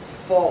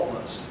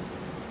 faultless.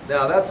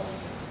 Now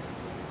that's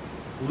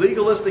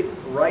legalistic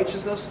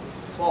righteousness,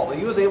 faultless.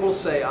 He was able to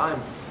say,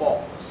 I'm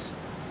faultless.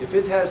 If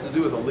it has to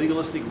do with a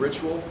legalistic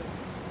ritual,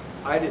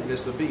 I didn't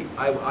miss a beat.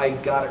 I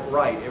got it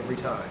right every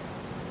time.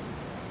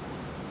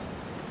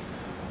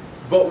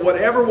 But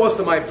whatever was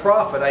to my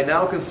profit, I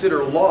now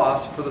consider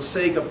loss for the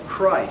sake of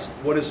Christ.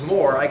 What is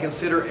more, I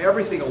consider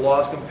everything a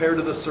loss compared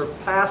to the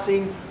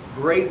surpassing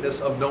greatness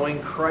of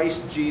knowing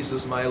Christ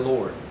Jesus my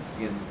Lord.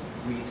 Again,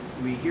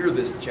 we hear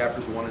this in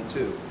chapters 1 and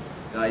 2,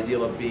 the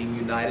ideal of being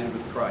united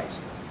with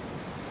Christ.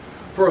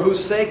 For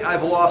whose sake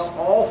I've lost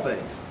all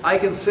things. I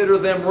consider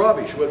them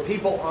rubbish. What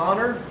people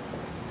honor,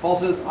 Paul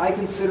says, I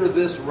consider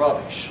this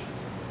rubbish.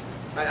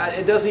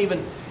 It doesn't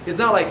even... It's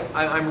not like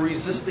I'm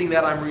resisting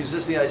that, I'm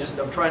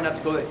trying not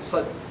to go there. It's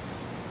like,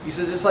 he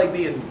says it's like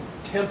being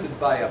tempted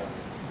by a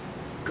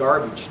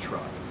garbage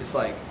truck. It's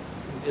like,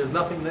 there's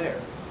nothing there.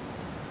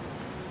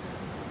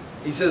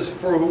 He says,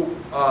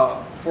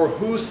 for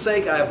whose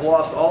sake I have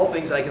lost all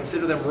things, I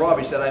consider them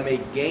rubbish, that I may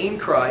gain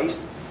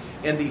Christ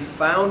and be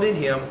found in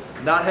him,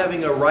 not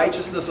having a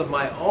righteousness of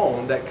my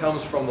own that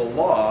comes from the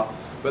law,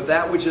 but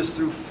that which is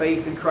through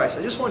faith in Christ.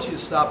 I just want you to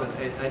stop,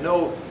 and I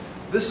know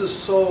this is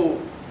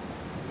so...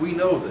 We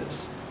know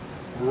this.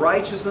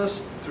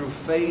 Righteousness through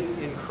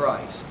faith in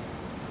Christ.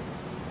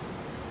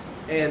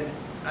 And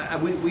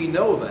we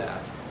know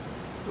that.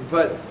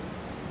 But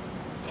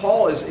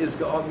Paul is he's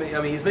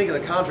making the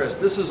contrast.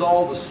 This is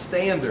all the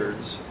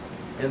standards,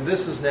 and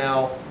this is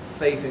now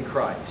faith in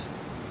Christ.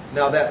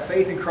 Now that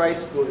faith in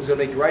Christ is going to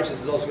make you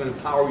righteous. It's also going to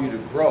empower you to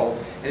grow.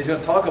 And he's going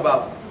to talk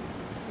about,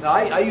 now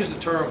I use the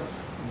term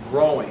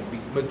growing,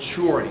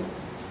 maturing.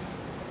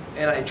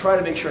 And I try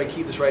to make sure I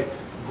keep this right.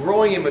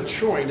 Growing and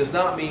maturing does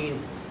not mean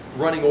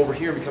running over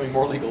here and becoming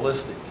more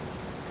legalistic.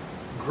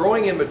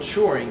 Growing and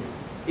maturing,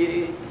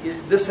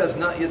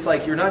 it's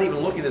like you're not even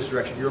looking this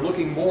direction. You're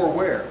looking more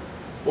where?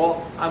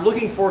 Well, I'm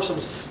looking for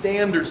some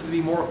standards to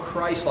be more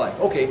Christ-like.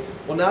 Okay,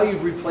 well now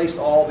you've replaced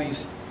all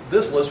this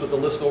list with the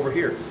list over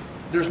here.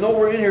 There's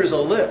nowhere in here is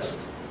a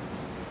list.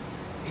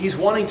 He's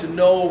wanting to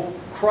know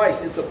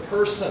Christ. It's a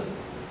person.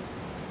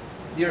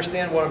 You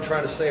understand what I'm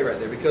trying to say right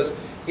there? Because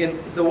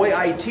in the way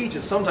I teach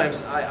it,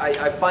 sometimes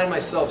I find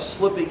myself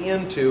slipping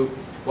into,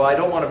 well, I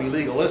don't want to be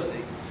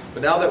legalistic,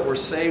 but now that we're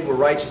saved, we're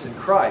righteous in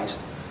Christ,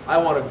 I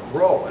want to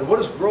grow. And what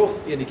does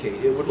growth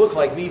indicate? It would look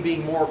like me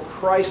being more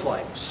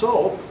Christ-like.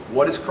 So,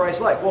 what is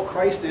Christ-like? Well,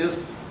 Christ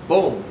is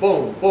boom,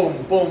 boom,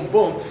 boom, boom,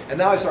 boom. And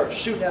now I start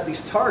shooting at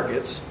these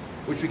targets,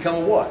 which become a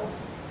what?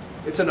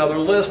 It's another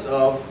list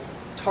of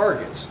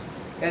targets.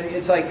 And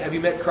it's like, have you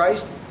met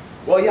Christ?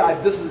 Well, yeah,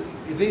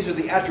 these are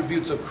the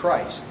attributes of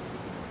Christ.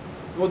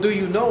 Well, do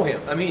you know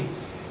Him? I mean,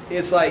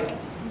 it's like,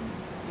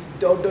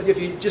 if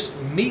you just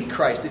meet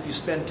Christ, if you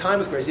spend time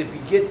with Christ, if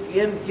you get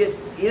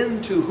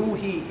into who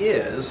He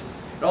is,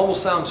 it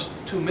almost sounds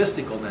too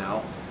mystical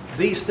now.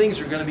 These things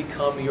are going to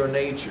become your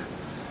nature.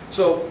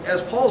 So,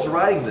 as Paul's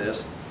writing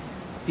this,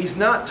 he's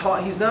not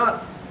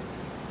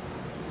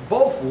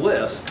both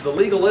lists, the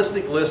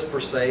legalistic list per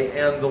se,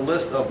 and the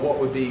list of what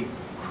would be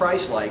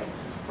Christ-like,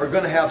 are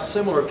going to have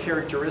similar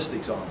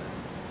characteristics on them.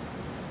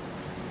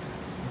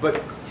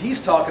 But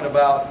he's talking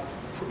about,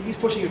 he's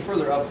pushing it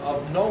further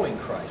of knowing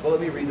Christ. Well,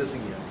 let me read this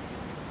again.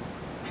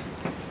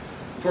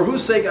 For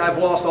whose sake I've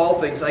lost all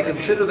things, I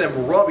consider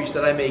them rubbish,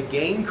 that I may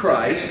gain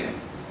Christ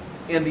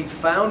and be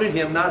found in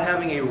Him, not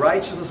having a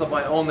righteousness of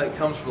my own that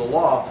comes from the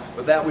law,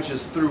 but that which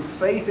is through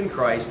faith in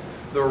Christ,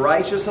 the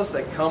righteousness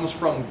that comes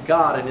from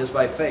God and is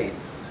by faith.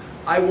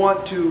 I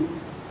want to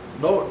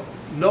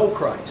know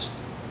Christ.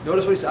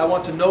 Notice what he said, I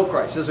want to know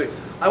Christ. He says,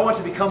 I want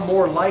to become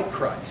more like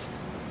Christ.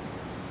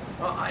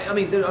 I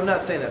mean, I'm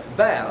not saying that's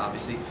bad,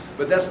 obviously,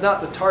 but that's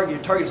not the target.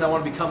 Your target is I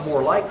want to become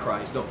more like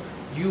Christ. No,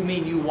 you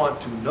mean you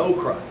want to know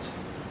Christ.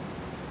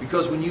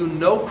 Because when you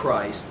know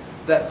Christ,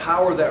 that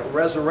power that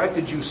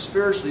resurrected you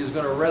spiritually is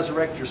going to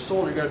resurrect your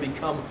soul. You're going to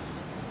become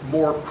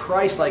more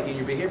Christ-like in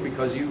your behavior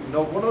because you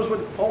know. Well, notice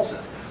what Paul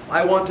says.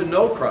 I want to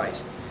know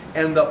Christ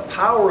and the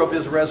power of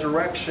His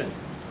resurrection.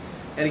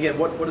 And again,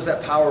 what does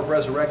that power of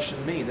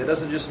resurrection mean? That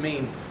doesn't just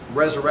mean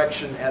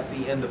resurrection at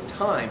the end of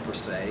time, per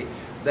se.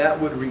 That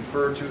would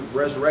refer to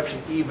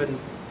resurrection even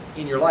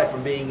in your life.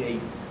 From being a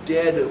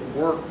dead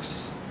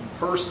works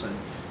person,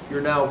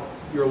 you're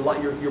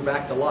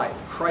back to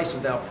life. Christ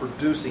is now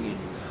producing in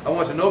you. I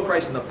want to know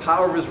Christ and the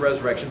power of His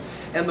resurrection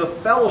and the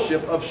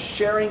fellowship of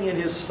sharing in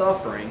His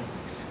suffering,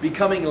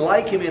 becoming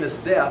like Him in His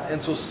death,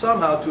 and so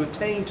somehow to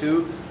attain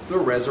to the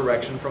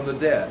resurrection from the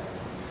dead.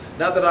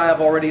 Not that I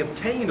have already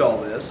obtained all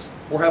this,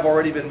 or have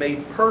already been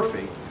made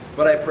perfect,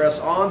 but I press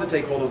on to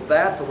take hold of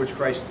that for which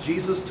Christ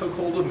Jesus took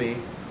hold of me.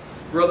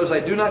 Brothers, I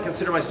do not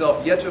consider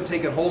myself yet to have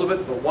taken hold of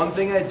it, but one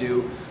thing I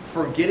do,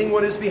 forgetting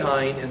what is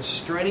behind and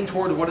straining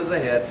toward what is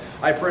ahead,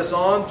 I press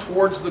on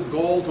towards the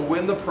goal to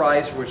win the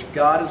prize for which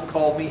God has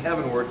called me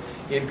heavenward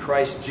in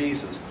Christ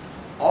Jesus.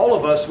 All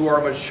of us who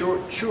are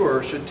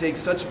mature should take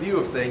such view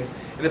of things,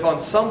 and if on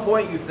some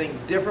point you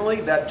think differently,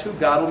 that too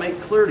God will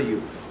make clear to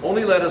you.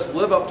 Only let us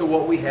live up to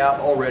what we have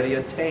already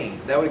attained.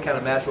 That would kind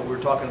of match what we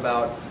were talking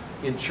about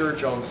in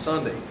church on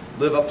Sunday.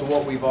 Live up to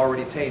what we've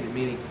already attained.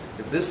 Meaning,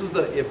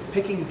 if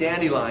picking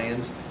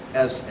dandelions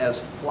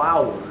as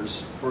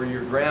flowers for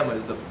your grandma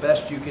is the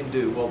best you can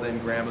do, well then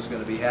grandma's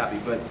going to be happy.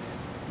 But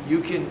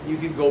you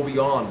can go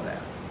beyond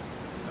that.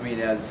 I mean,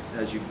 as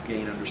you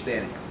gain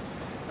understanding.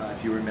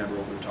 If you remember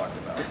what we were talking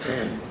about.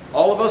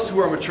 All of us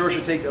who are mature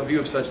should take a view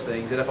of such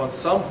things, and if on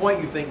some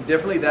point you think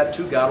differently, that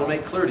too God will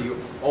make clear to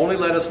you. Only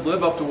let us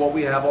live up to what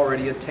we have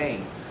already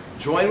attained.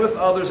 Join with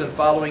others in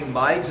following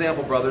my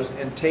example, brothers,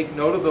 and take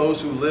note of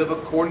those who live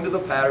according to the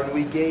pattern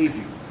we gave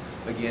you.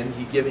 Again,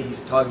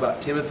 he's talking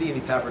about Timothy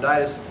and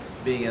Epaphroditus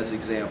being as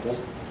examples.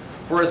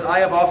 For as I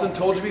have often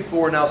told you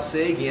before, now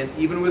say again,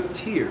 even with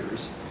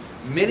tears,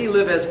 many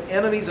live as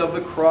enemies of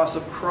the cross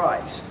of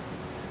Christ.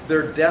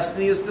 Their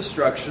destiny is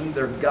destruction,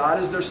 their God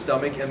is their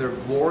stomach, and their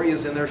glory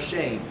is in their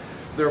shame.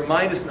 Their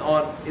mind is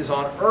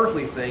on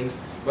earthly things,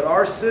 but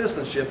our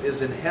citizenship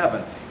is in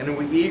heaven. And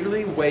we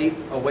eagerly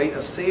await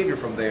a Savior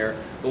from there,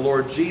 the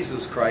Lord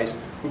Jesus Christ,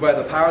 who by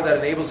the power that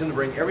enables Him to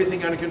bring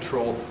everything under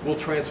control, will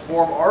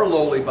transform our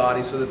lowly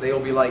bodies so that they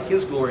will be like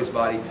His glorious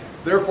body.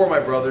 Therefore,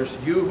 my brothers,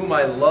 you whom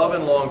I love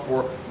and long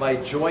for, my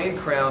joy and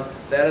crown,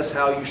 that is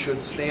how you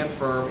should stand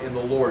firm in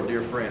the Lord,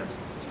 dear friends.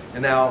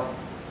 And now,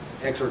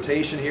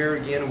 exhortation here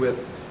again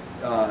with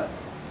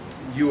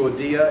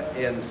Euodia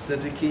and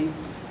Syntyche.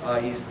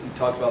 He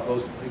talks about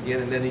those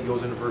again, and then he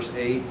goes into verse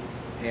 8,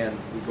 and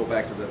we go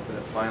back to that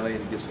finally,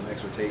 and he gives some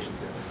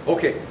exhortations there.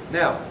 Okay,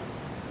 now,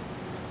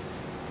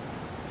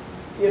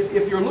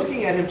 if you're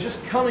looking at him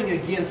just coming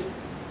against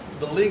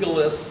the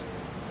legalists,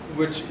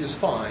 which is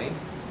fine,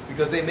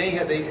 because they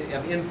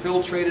have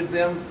infiltrated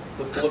them,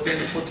 the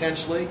Philippians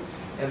potentially,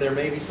 and there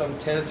may be some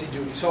tendency to.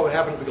 You saw what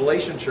happened at the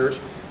Galatian church.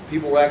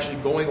 People were actually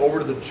going over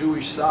to the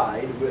Jewish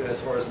side as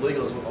far as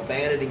legalism,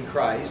 abandoning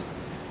Christ.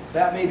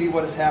 That may be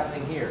what is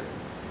happening here.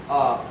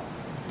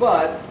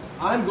 But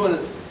I'm going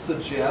to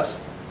suggest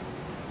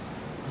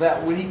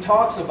that when he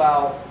talks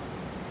about,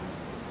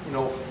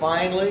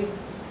 finally,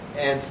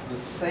 and it's the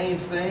same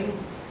thing,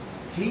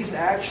 he's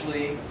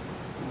actually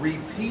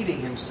repeating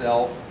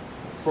himself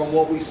from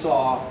what we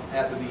saw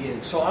at the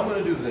beginning. So I'm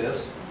going to do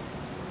this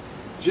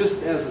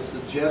just as a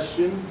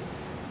suggestion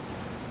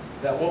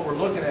that what we're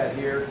looking at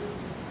here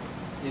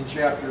in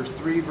chapter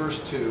 3,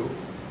 verse 2,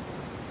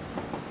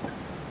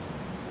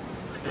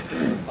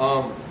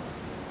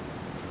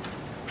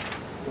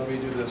 Let me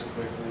do this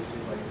quickly, see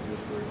if I can do this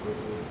very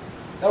quickly.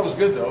 That was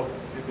good, though,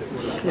 if it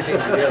would have came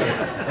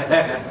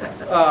together.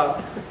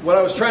 What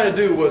I was trying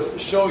to do was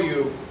show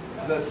you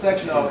the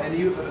section of, and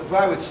you, if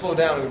I would slow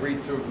down and read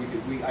through,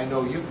 I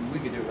know we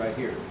could do it right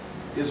here,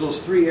 is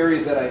those three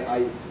areas that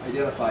I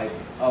identified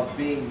of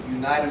being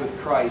united with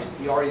Christ.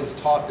 He already has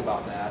talked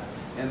about that.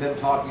 And then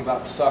talking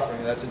about the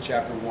suffering, that's in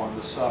chapter 1,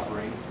 the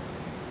suffering.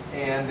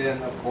 And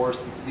then, of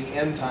course, the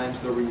end times,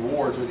 the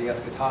rewards, or the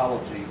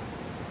eschatology.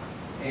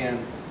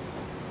 And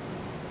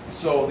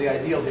so the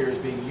ideal here is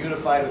being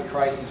unified with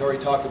Christ. He's already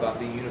talked about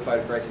being unified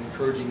with Christ,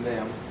 encouraging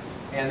them.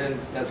 And then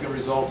that's going to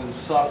result in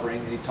suffering,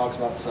 and he talks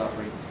about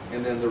suffering,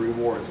 and then the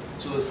rewards.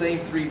 So the same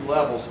three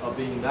levels of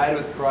being united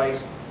with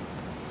Christ,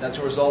 that's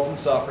going to result in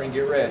suffering.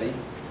 Get ready.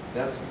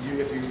 That's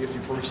if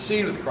you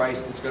proceed with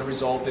Christ, it's going to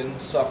result in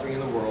suffering in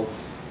the world.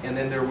 And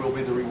then there will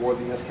be the reward,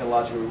 the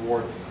eschatological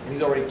reward. And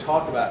he's already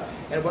talked about it.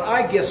 And what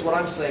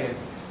I'm saying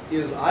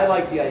is I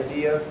like the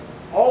idea,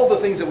 all the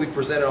things that we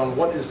presented on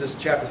what is this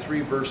chapter 3,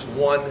 verse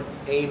 1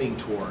 aiming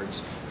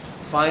towards.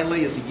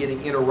 Finally, is he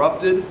getting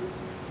interrupted?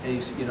 And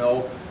he's,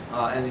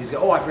 and he's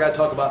going, I forgot to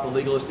talk about the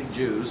legalistic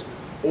Jews.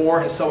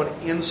 Or has someone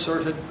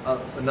inserted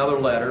another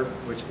letter,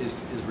 which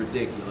is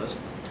ridiculous.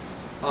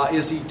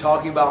 Is he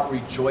talking about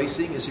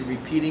rejoicing? Is he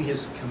repeating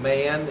his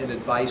command and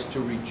advice to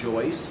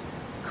rejoice?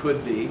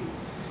 Could be.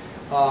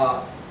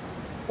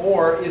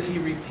 Or is he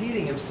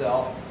repeating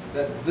himself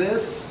that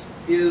this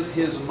is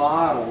his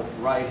model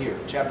right here?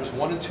 Chapters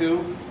 1 and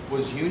 2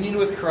 was union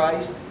with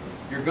Christ.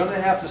 You're going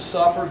to have to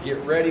suffer. Get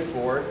ready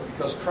for it.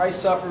 Because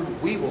Christ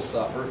suffered, we will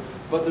suffer.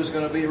 But there's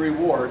going to be a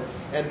reward.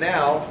 And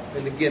now,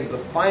 and again, the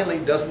finally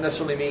doesn't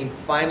necessarily mean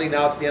finally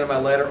now it's the end of my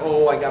letter.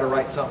 I got to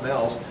write something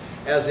else.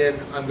 As in,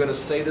 I'm going to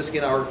say this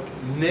again. I'm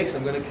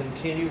going to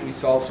continue. We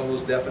saw some of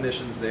those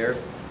definitions there.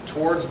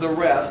 Towards the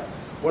rest.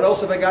 What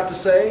else have I got to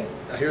say?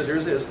 Now here's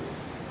this.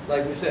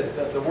 Like we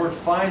said, the word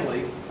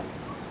finally,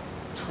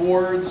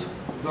 towards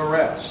the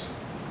rest.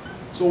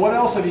 So what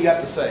else have you got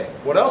to say?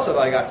 What else have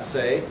I got to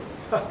say?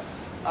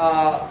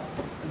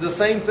 The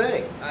same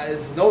thing.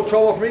 It's no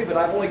trouble for me, but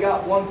I've only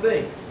got one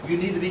thing. You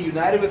need to be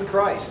united with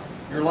Christ.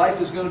 Your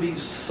life is going to be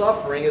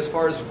suffering as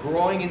far as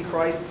growing in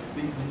Christ,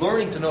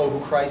 learning to know who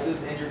Christ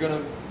is, and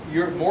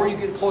the more you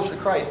get closer to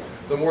Christ,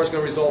 the more it's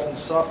going to result in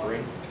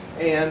suffering,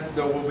 and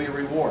there will be a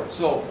reward.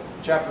 So,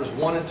 chapters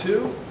 1 and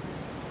 2,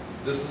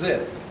 this is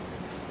it.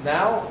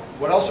 Now,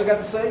 what else I got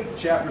to say?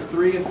 Chapter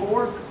 3 and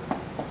 4,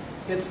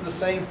 it's the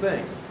same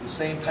thing. The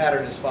same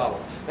pattern is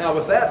followed. Now,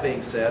 with that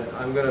being said,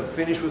 I'm going to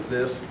finish with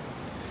this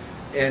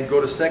and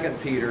go to 2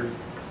 Peter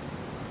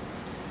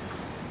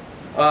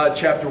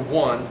chapter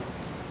 1.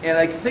 And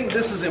I think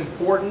this is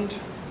important,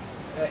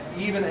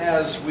 even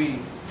as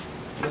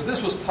because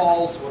this was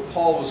what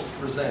Paul was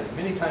presenting.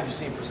 Many times you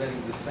see him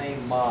presenting the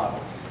same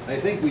model. And I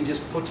think we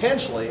just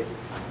potentially,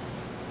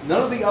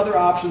 none of the other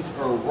options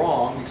are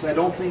wrong, because I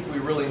don't think we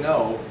really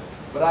know.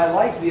 But I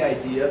like the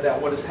idea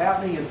that what is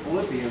happening in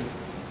Philippians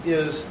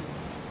is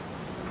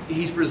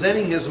he's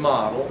presenting his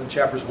model in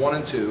chapters 1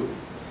 and 2,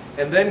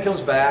 and then comes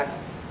back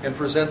and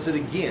presents it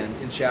again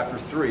in chapter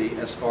 3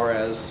 as far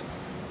as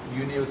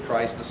union with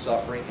Christ, the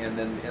suffering, and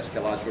then the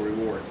eschatological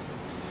rewards.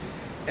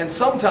 And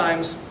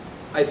sometimes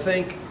I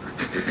think,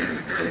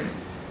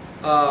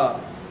 I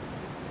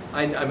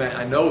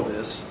know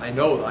this, I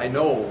know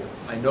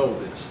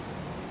this,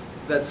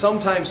 that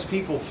sometimes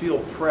people feel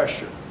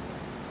pressure,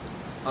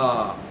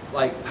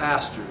 like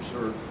pastors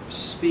or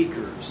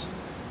speakers,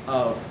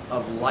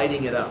 of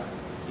lighting it up,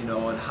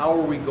 and how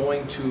are we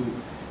going to,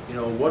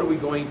 what are we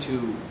going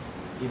to,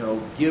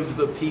 give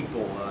the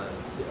people,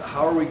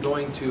 how are we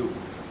going to,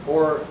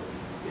 or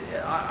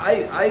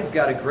I've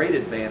got a great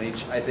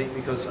advantage, I think,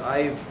 because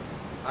I've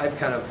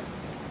kind of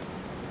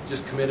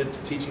just committed to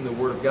teaching the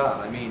Word of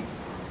God. I mean,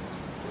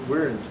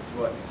 we're in,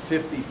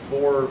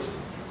 54th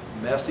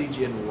message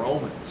in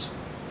Romans.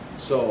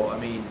 So, I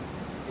mean,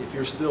 if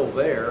you're still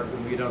there,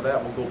 when we get done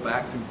that, we'll go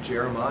back through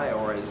Jeremiah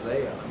or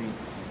Isaiah. I mean,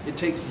 it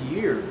takes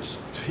years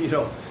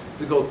to,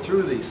 to go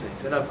through these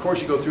things. And of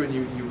course you go through and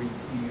you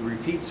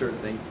repeat certain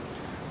things.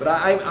 But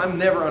I'm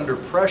never under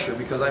pressure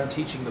because I'm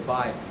teaching the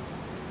Bible.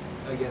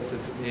 I guess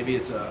maybe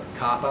it's a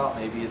cop-out,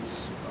 maybe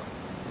it's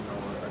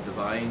a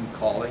divine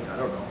calling, I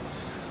don't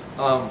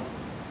know.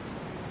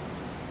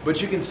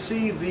 But you can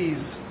see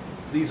these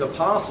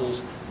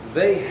apostles,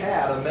 they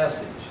had a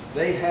message.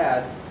 They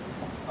had,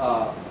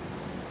 and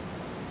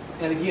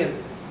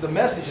again, the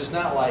message is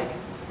not like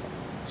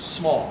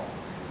small.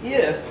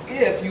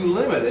 If you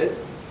limit it,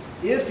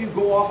 if you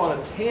go off on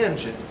a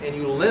tangent and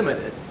you limit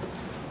it,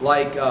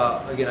 like,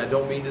 again, I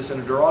don't mean this in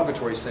a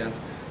derogatory sense,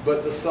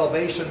 but the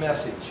salvation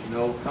message,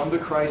 come to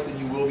Christ and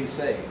you will be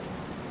saved.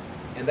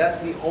 And that's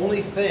the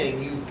only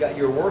thing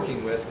you're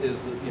working with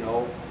is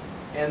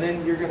and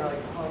then you're going to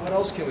what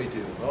else can we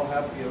do? Well,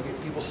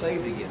 get people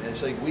saved again. And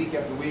it's like week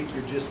after week,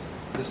 this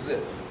is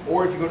it.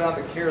 Or if you go down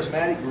to the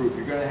charismatic group,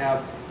 you're going to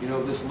have,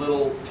 this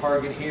little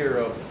target here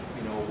of,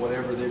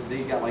 whatever,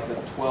 they got like a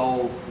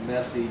 12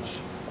 message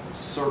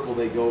circle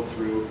they go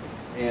through.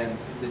 and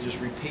they just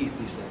repeat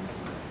these things.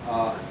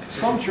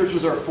 Some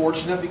churches are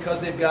fortunate because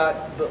they've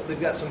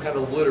got some kind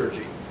of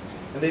liturgy,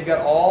 and they've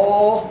got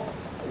all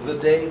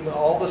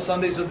the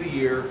Sundays of the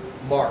year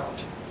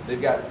marked.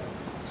 They've got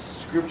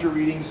scripture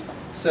readings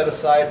set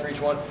aside for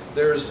each one.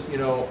 There's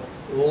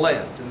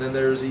Lent, and then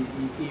there's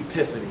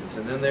Epiphanies,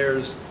 and then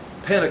there's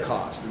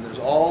Pentecost, and there's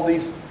all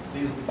these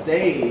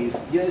days.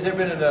 You guys ever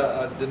been in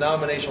a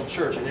denominational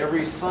church, and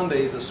every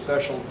Sunday is a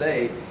special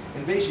day,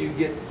 and basically you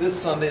get this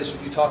Sunday is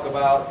you talk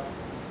about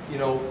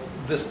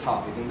this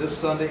topic, and this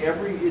Sunday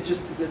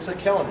it's a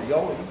calendar.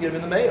 You get them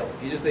in the mail.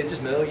 They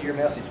just mail you your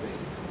message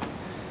basically,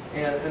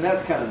 and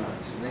that's kind of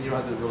nice. And then you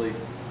don't have to really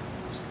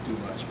do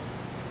much.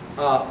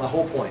 My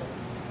whole point.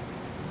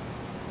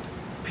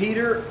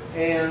 Peter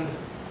and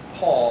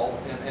Paul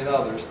and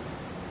others,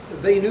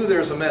 they knew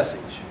there's a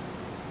message,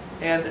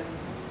 and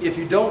if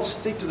you don't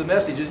stick to the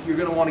message, you're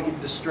going to want to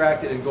get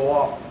distracted and go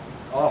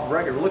off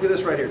record. Look at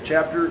this right here,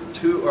 chapter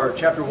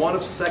 1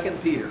 of 2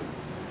 Peter.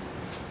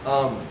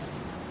 I'm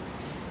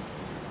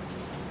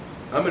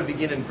going to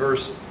begin in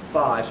verse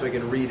 5 so I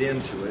can read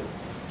into it.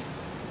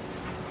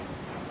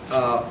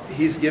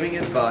 He's giving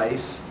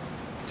advice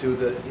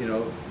to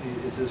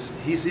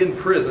he's in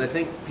prison. I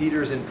think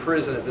Peter's in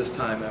prison at this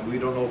time, and we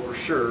don't know for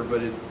sure,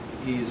 but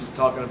he's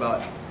talking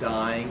about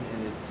dying,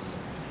 and it's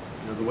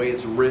the way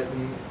it's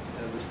written,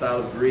 the style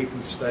of Greek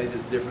we've studied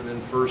is different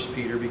than 1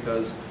 Peter,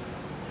 because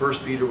 1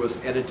 Peter was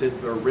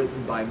edited or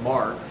written by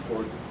Mark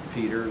for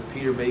Peter.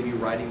 Peter may be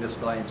writing this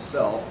by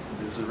himself.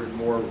 This is written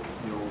more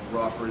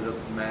rougher. It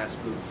doesn't match.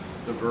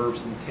 The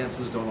verbs and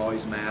tenses don't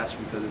always match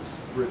because it's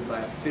written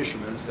by a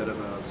fisherman instead of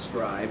a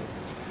scribe.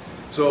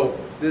 So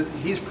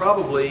he's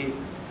probably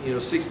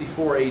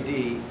 64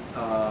 AD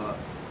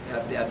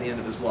at the end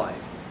of his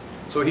life.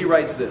 So he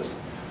writes this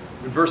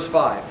in verse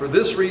 5: "For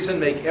this reason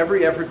make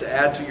every effort to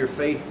add to your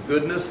faith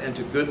goodness, and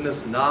to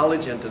goodness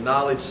knowledge, and to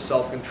knowledge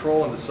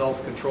self-control, and to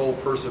self-control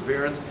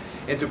perseverance,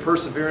 and to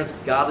perseverance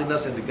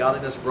godliness, and to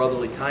godliness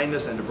brotherly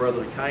kindness, and to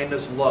brotherly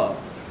kindness love.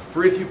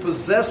 For if you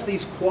possess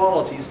these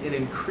qualities in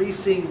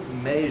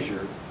increasing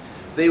measure,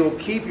 they will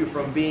keep you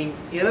from being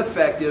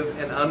ineffective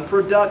and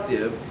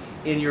unproductive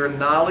in your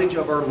knowledge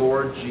of our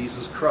Lord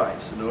Jesus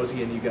Christ." So notice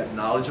again, you've got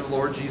knowledge of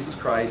Lord Jesus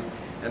Christ,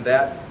 and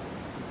that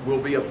will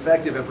be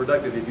effective and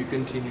productive if you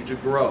continue to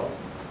grow.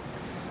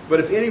 "But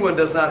if anyone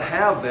does not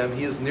have them,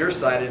 he is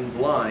nearsighted and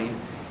blind,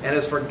 and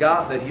has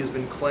forgotten that he has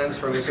been cleansed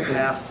from his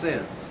past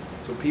sins."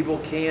 So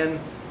people can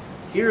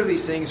hear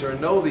these things or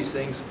know these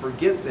things,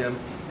 forget them,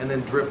 and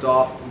then drift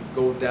off and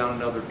go down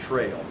another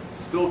trail.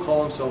 Still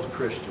call themselves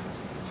Christians.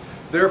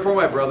 "Therefore,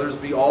 my brothers,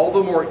 be all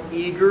the more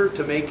eager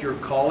to make your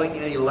calling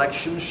and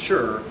election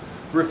sure,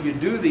 for if you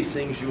do these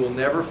things, you will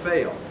never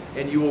fail,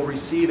 and you will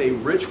receive a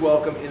rich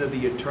welcome into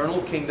the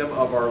eternal kingdom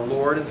of our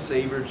Lord and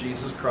Savior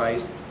Jesus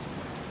Christ."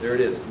 There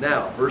it is.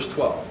 Now, verse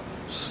 12.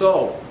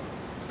 So,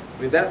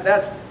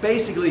 that's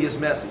basically his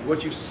message.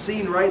 What you've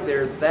seen right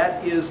there,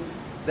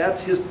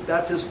 that's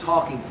his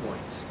talking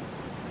points.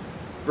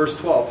 Verse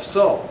 12.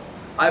 "So,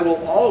 I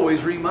will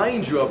always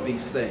remind you of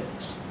these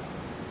things,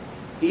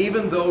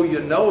 even though you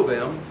know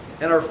them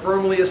and are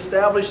firmly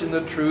established in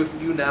the truth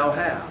you now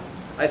have.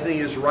 I think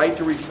it is right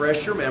to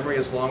refresh your memory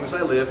as long as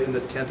I live in the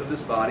tent of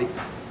this body."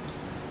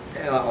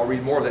 And I'll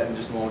read more of that in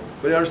just a moment.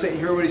 But you understand,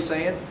 hear what he's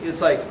saying?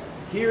 It's like,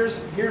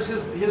 here's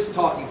his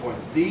talking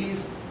points.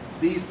 These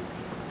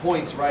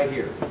points right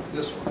here.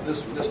 This one.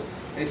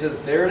 And he says,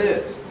 there it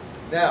is.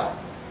 Now,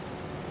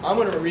 I'm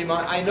going to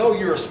remind, I know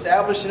you're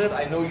established in it,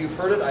 I know you've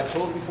heard it, I've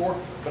told it before,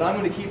 but I'm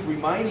going to keep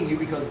reminding you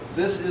because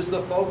this is the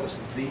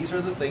focus. These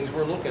are the things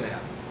we're looking at.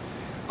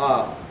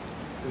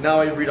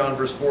 Now I read on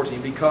verse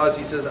 14, because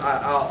he says,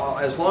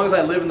 as long as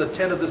I live in the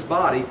tent of this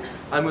body,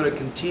 I'm going to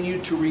continue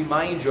to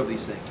remind you of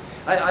these things.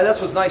 That's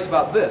what's nice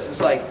about this.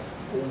 It's like,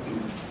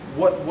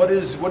 what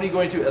are you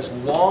going to do? As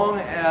long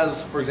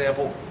as, for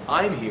example,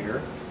 I'm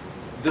here,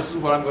 this is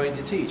what I'm going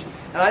to teach.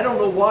 And I don't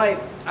know why,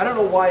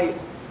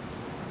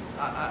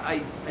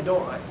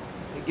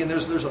 again,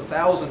 there's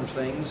 1,000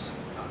 things,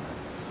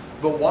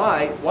 but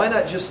why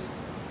not just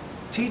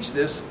teach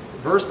this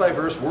verse by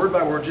verse, word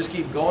by word, just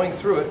keep going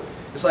through it?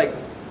 It's like,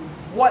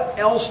 what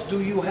else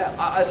do you have?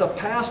 As a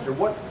pastor,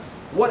 what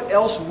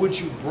else would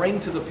you bring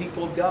to the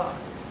people of God?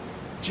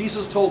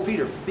 Jesus told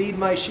Peter, "Feed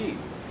my sheep."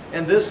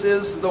 And this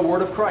is the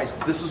word of Christ.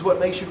 This is what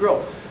makes you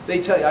grow. They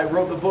tell you, I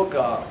wrote the book,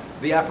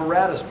 the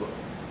Apparatus book.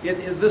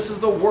 This is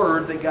the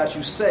word that got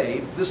you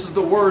saved. This is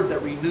the word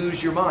that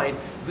renews your mind.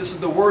 This is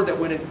the word that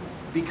when it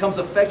becomes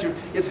effective,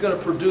 it's going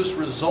to produce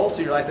results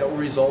in your life that will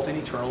result in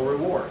eternal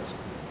rewards.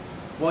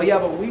 Well, yeah,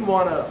 but we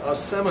want a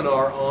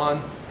seminar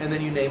on, and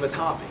then you name a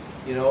topic,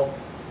 and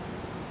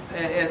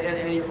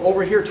you're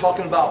over here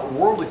talking about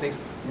worldly things.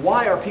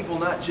 Why are people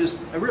not just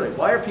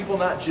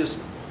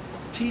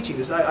teaching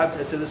this? I've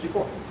said this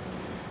before.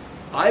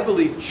 I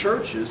believe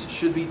churches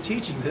should be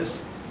teaching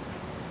this.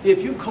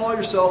 If you call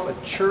yourself a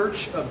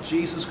church of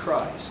Jesus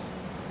Christ,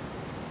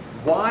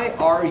 why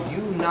are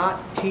you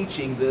not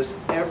teaching this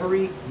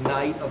every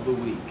night of the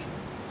week?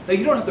 Now,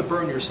 you don't have to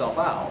burn yourself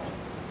out.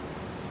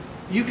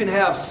 You can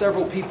have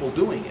several people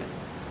doing it.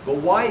 But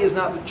why is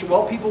not the church?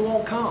 Well, people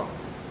won't come.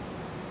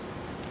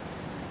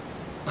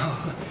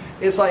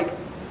 It's like,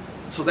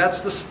 so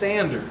that's the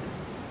standard.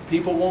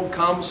 People won't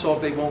come, so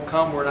if they won't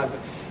come, we're not.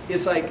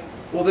 It's like,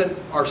 well then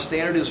our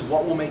standard is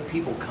what will make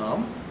people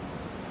come?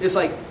 It's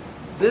like,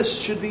 this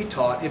should be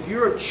taught. If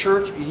you're a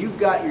church and you've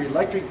got your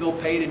electric bill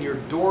paid and your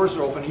doors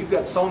are open, you've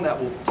got someone that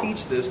will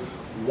teach this,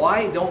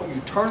 why don't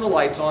you turn the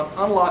lights on,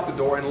 unlock the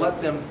door, and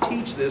let them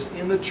teach this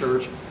in the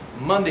church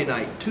Monday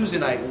night, Tuesday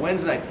night,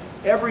 Wednesday night,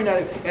 every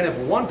night. And if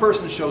one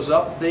person shows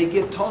up, they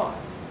get taught.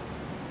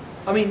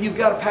 I mean, you've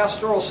got a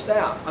pastoral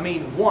staff. I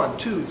mean, 1,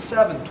 2,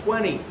 7,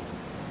 20.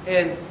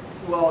 And,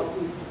 well,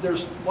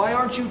 why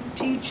aren't you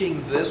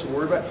teaching this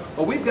word?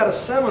 Well, we've got a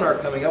seminar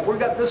coming up. We've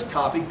got this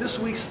topic. This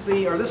week's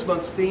theme, or this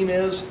month's theme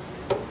is,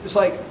 it's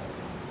like,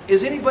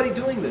 is anybody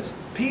doing this?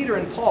 Peter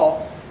and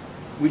Paul,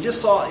 we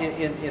just saw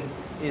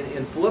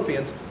in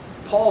Philippians,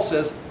 Paul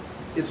says,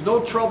 it's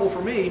no trouble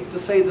for me to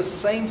say the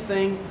same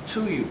thing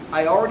to you.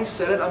 I already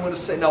said it, I'm going to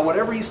say. Now,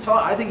 whatever he's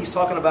taught, I think he's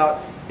talking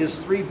about his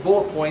 3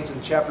 bullet points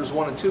in chapters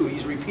 1 and 2.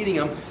 He's repeating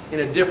them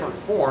in a different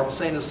form,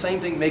 saying the same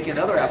thing, making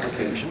another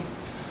application.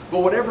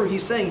 But whatever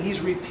he's saying,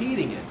 he's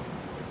repeating it.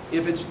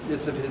 If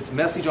it's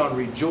message on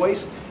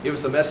rejoice, if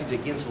it's a message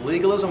against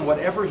legalism,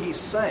 whatever he's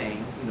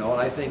saying, and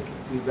I think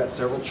we've got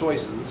several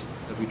choices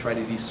if we try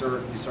to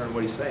discern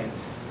what he's saying.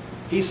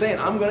 He's saying,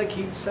 I'm going to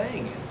keep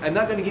saying it. I'm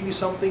not going to give you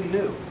something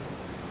new.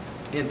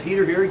 In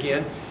Peter here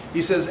again,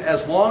 he says,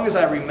 as long as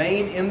I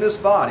remain in this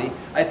body,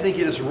 I think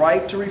it is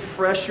right to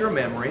refresh your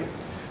memory,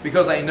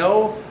 because I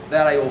know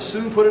that I will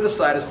soon put it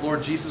aside as the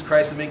Lord Jesus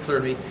Christ has made clear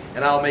to me,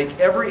 and I'll make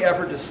every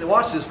effort to see,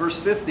 watch this, verse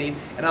 15,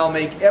 and I'll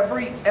make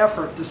every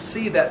effort to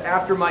see that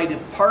after my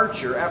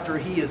departure, after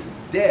he is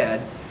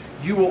dead,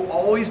 you will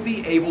always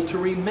be able to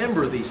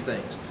remember these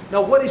things.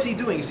 Now, what is he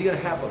doing? Is he going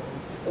to have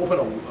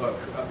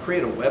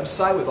create a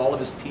website with all of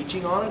his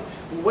teaching on it?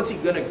 What's he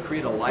going to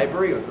create, a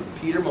library or the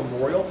Peter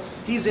Memorial?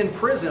 He's in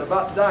prison,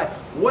 about to die.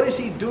 What is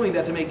he doing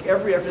that to make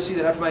every effort to see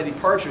that after my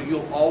departure,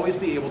 you'll always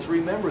be able to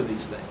remember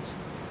these things?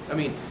 I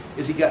mean,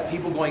 is he got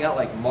people going out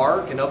like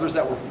Mark and others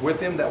that were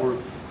with him that were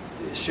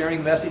sharing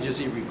the message? Is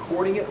he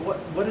recording it?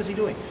 What is he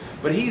doing?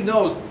 But he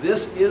knows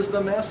this is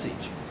the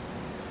message.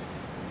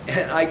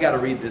 And I got to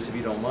read this if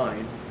you don't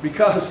mind,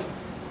 because,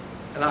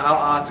 and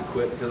I'll have to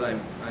quit because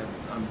I'm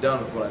done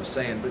with what I was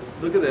saying. But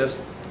look at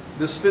this.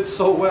 This fits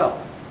so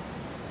well.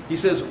 He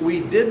says, we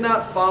did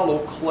not follow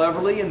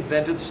cleverly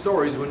invented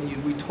stories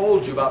when we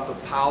told you about the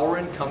power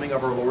and coming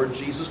of our Lord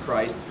Jesus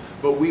Christ,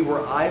 but we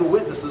were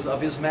eyewitnesses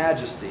of his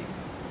majesty.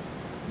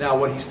 Now,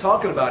 what he's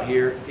talking about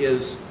here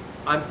is,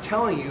 I'm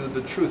telling you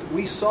the truth.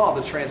 We saw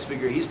the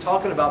transfiguration. He's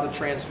talking about the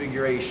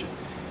transfiguration.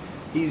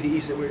 He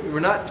said, we're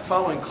not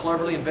following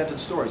cleverly invented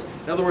stories.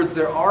 In other words,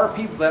 there are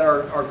people that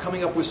are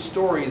coming up with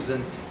stories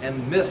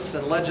and myths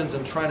and legends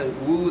and trying to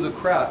woo the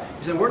crowd.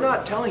 He said, we're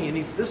not telling you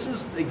anything. This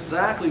is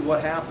exactly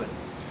what happened.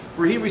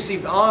 For he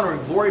received honor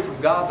and glory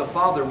from God the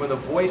Father when a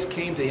voice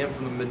came to him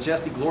from the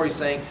majestic glory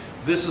saying,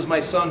 this is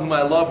my Son whom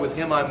I love, with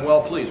him I'm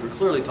well pleased. We're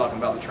clearly talking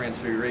about the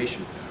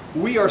transfiguration.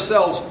 We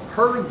ourselves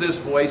heard this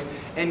voice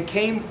that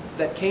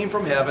came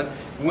from heaven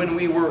when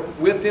we were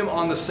with him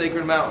on the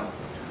sacred mountain.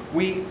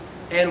 We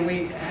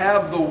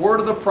have the word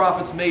of the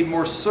prophets made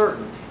more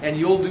certain, and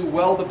you'll do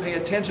well to pay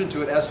attention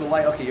to it as to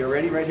light. Okay, you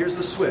ready? Right, here's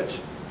the switch.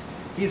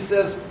 He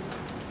says,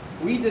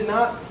 we did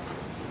not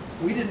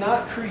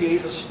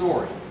create a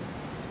story.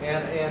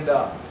 And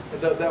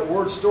that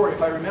word story,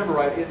 if I remember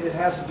right, it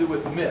has to do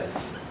with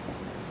myth.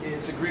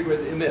 It's a Greek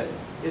word, myth.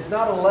 It's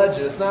not a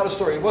legend. It's not a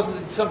story. It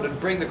wasn't something to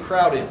bring the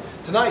crowd in.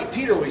 Tonight,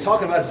 Peter will be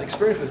talking about his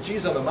experience with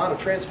Jesus on the Mount of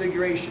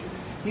Transfiguration.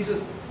 He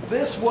says,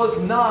 this was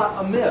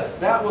not a myth.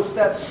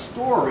 That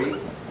story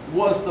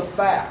was the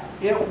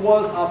fact. It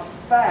was a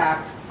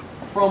fact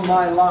from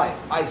my life.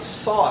 I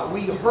saw it.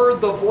 We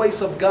heard the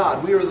voice of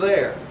God. We were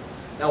there.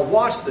 Now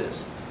watch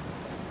this.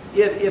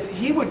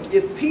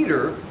 If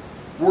Peter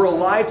were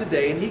alive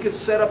today and he could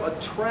set up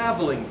a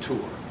traveling tour,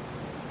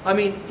 I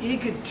mean, he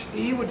could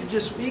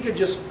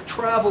just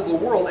travel the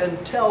world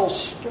and tell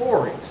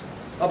stories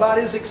about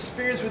his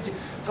experience with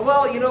Jesus.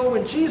 Well,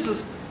 when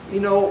Jesus,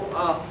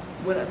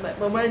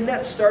 when my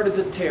net started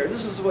to tear,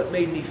 this is what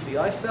made me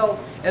feel. I felt,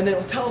 and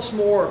they'll tell us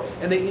more,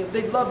 and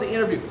they'd love to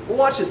interview. Well,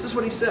 watch this. This is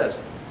what he says.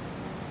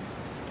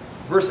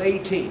 Verse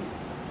 18.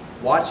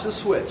 Watch the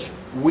switch.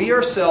 We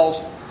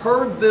ourselves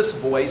heard this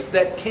voice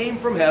that came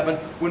from heaven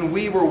when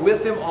we were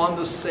with him on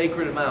the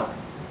sacred mountain.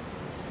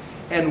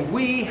 And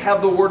we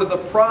have the word of the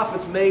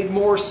prophets made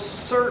more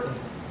certain.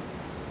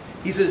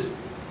 He says,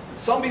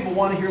 some people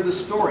want to hear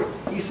this story.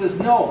 He says,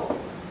 no.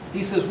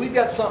 He says, we've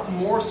got something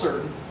more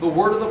certain. The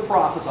word of the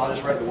prophets, I'll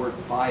just write the word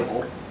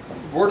Bible.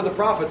 Word of the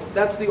prophets,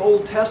 that's the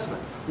Old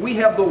Testament. We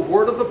have the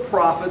word of the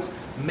prophets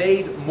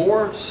made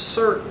more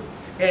certain.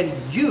 And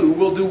you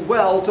will do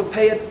well to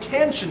pay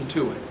attention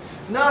to it.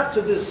 Not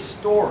to the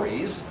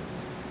stories,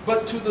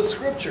 but to the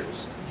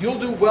scriptures. You'll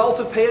do well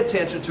to pay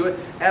attention to it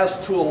as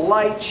to a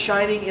light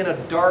shining in a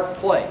dark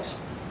place.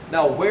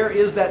 Now, where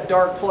is that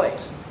dark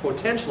place?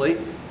 Potentially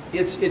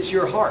It's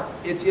your heart.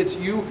 It's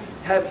you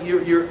have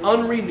you're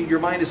unrenewed. Your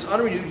mind is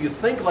unrenewed. You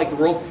think like the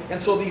world,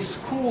 and so these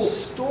cool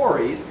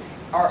stories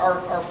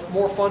are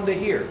more fun to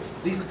hear.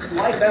 These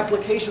life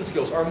application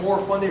skills are more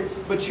fun to hear.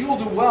 But you'll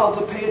do well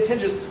to pay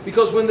attention,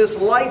 because when this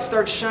light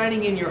starts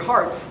shining in your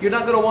heart, you're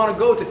not going to want to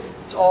go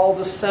to all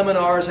the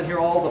seminars and hear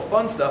all the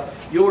fun stuff.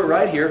 You're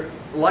right here,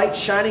 light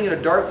shining in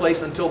a dark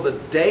place until the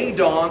day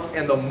dawns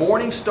and the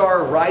morning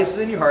star rises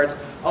in your hearts.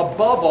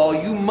 Above all,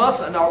 you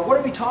must... Now, what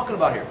are we talking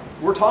about here?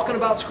 We're talking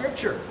about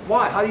Scripture.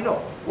 Why? How do you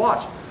know?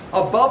 Watch.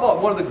 Above all,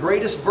 one of the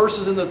greatest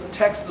verses in the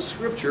text of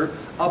Scripture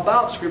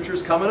about Scripture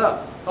is coming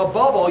up.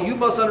 Above all, you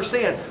must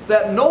understand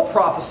that no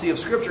prophecy of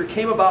Scripture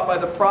came about by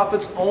the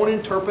prophet's own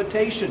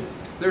interpretation.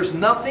 There's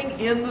nothing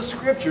in the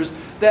Scriptures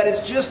that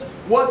is just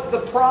what the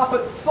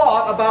prophet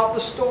thought about the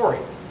story.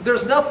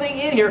 There's nothing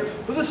in here,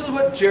 well, this is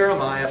what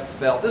Jeremiah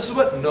felt. This is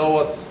what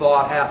Noah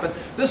thought happened.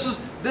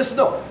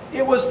 No.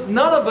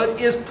 None of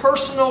it is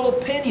personal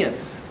opinion.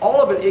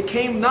 All of it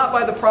came not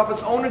by the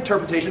prophet's own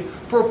interpretation.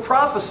 For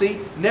prophecy,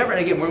 never,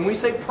 and again, when we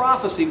say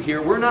prophecy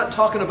here, we're not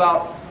talking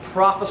about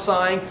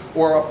prophesying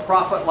or a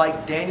prophet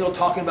like Daniel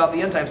talking about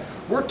the end times.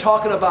 We're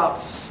talking about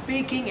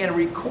speaking and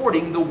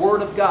recording the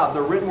Word of God,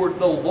 the written Word,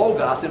 the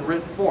Logos in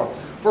written form.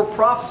 For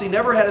prophecy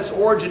never had its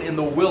origin in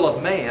the will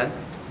of man,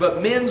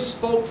 but men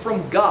spoke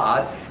from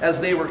God as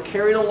they were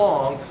carried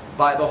along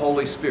by the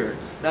Holy Spirit.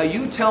 Now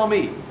you tell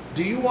me,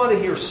 do you want to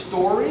hear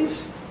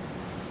stories,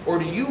 or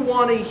do you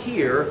want to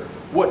hear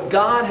what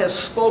God has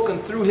spoken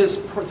through His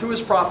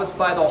prophets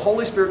by the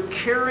Holy Spirit,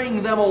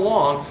 carrying them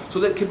along so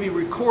that it could be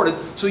recorded,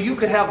 so you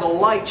could have the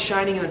light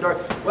shining in the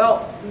dark?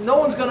 Well, no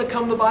one's going to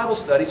come to Bible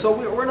study, so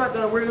we're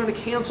going to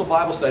cancel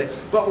Bible study,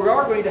 but we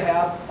are going to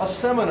have a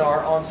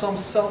seminar on some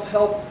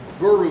self-help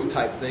guru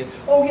type thing.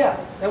 Oh yeah,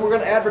 and we're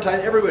going to advertise,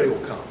 everybody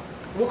will come.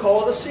 We'll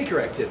call it a seeker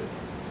activity.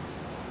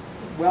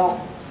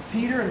 Well,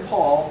 Peter and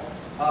Paul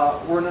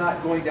were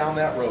not going down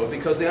that road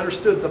because they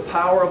understood the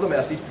power of the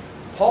message.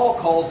 Paul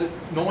calls it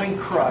knowing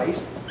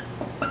Christ.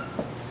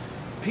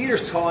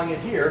 Peter's calling it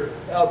here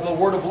the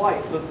word of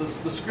light,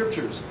 the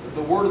Scriptures,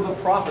 the word of the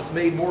prophets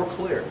made more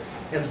clear.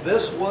 And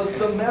this was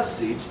the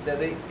message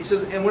that he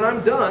says, and when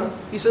I'm done,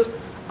 he says,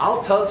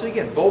 I'll tell it to you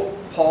again. Both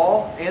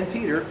Paul and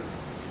Peter.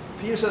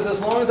 Peter says, as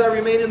long as I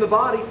remain in the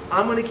body,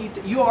 I'm going to keep...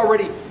 You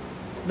already...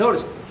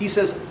 Notice, he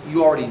says,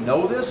 you already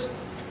know this.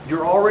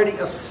 You're already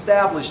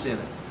established in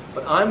it.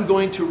 But I'm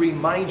going to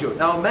remind you.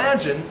 Now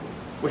imagine,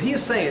 what he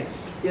is saying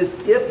is,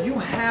 if you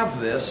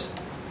have this,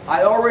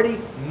 I already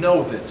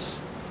know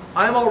this.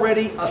 I'm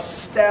already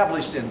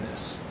established in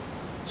this.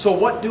 So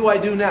what do I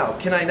do now?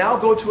 Can I now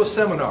go to a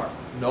seminar?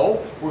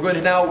 No, we're going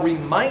to now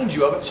remind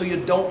you of it so you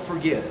don't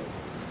forget it.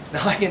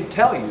 Now I can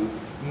tell you,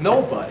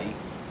 nobody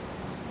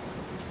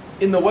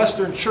in the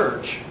Western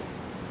church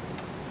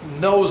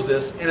knows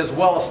this and is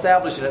well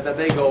established in it that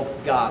they go,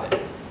 got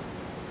it.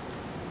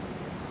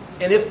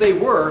 And if they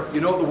were, you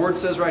know what the Word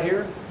says right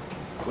here?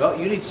 Well,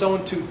 you need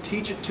someone to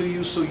teach it to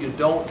you so you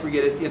don't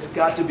forget it. It's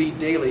got to be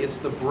daily. It's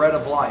the bread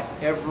of life.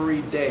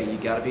 Every day you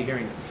got to be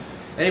hearing it.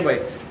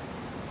 Anyway,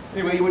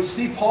 you would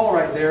see Paul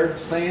right there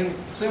saying,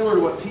 similar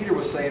to what Peter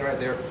was saying right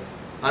there,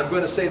 I'm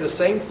going to say the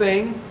same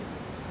thing,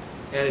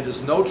 and it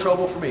is no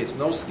trouble for me. It's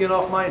no skin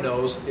off my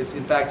nose. It's,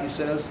 in fact, he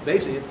says,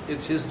 basically,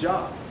 it's his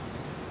job.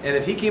 And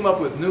if he came up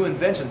with new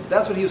inventions,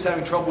 that's what he was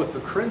having trouble with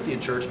the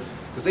Corinthian church,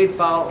 because they'd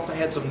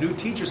had some new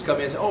teachers come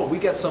in and say, oh, we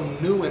got some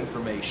new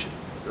information.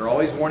 They're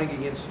always warning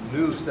against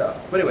new stuff.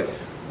 But anyway,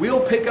 we'll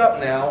pick up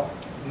now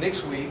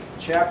next week,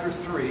 chapter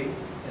 3, and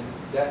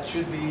that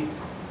should be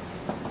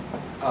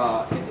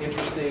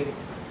interesting,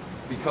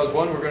 because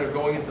one, we're going to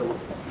go into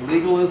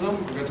legalism.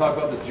 We're going to talk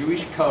about the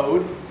Jewish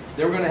code.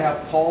 Then we're going to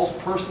have Paul's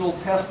personal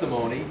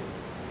testimony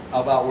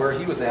about where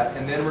he was at,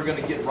 and then we're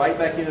going to get right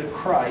back into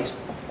Christ.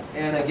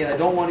 And again, I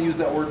don't want to use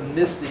that word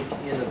mystic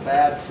in a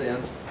bad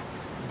sense,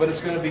 but it's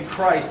going to be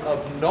Christ,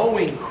 of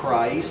knowing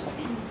Christ,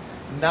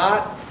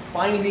 not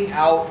finding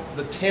out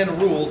the 10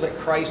 rules that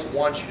Christ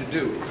wants you to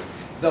do. It's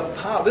the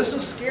power. This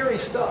is scary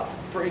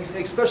stuff,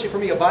 especially for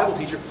me, a Bible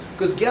teacher,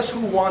 because guess who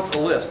wants a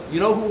list?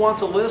 You know who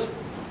wants a list?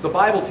 The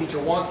Bible teacher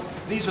wants,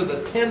 these are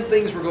the 10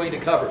 things we're going to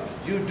cover.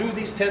 You do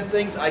these 10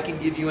 things, I can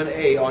give you an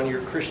A on your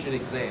Christian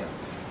exam.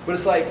 But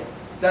it's like,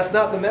 that's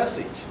not the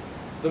message.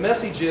 The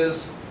message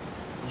is,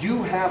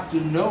 you have to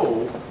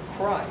know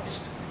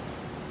Christ.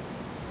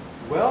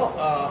 Well,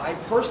 I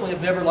personally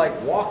have never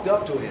walked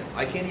up to him.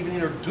 I can't even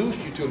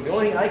introduce you to him. The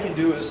only thing I can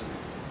do is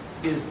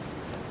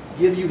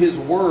give you his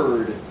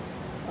word,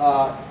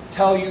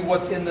 tell you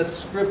what's in the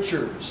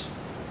Scriptures.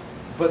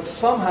 But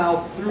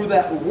somehow through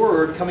that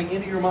word coming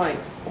into your mind,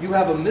 you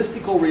have a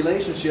mystical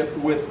relationship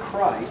with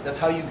Christ. That's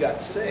how you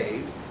got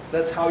saved.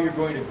 That's how you're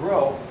going to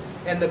grow.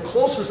 And the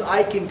closest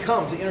I can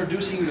come to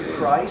introducing you to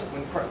Christ,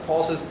 when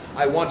Paul says,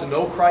 I want to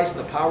know Christ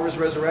and the power of his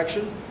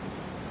resurrection,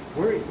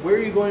 where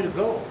are you going to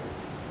go?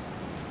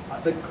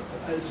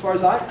 As far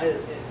as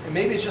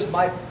maybe it's just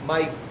my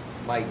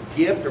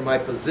gift or my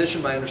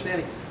position, my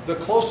understanding, the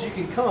closest you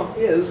can come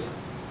is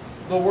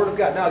the Word of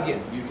God. Now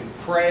again, you can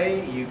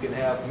pray, you can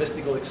have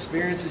mystical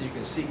experiences, you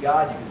can see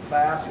God, you can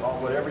fast,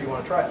 whatever you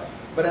want to try.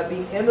 But at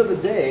the end of the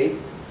day,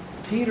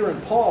 Peter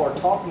and Paul are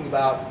talking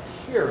about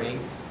hearing,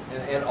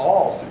 and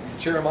all through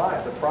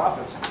Jeremiah, the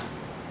prophets,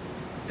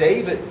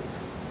 David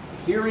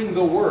hearing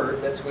the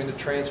word that's going to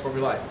transform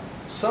your life.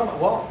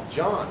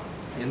 John,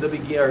 in the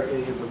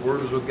beginning, the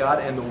Word was with God,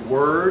 and the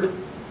Word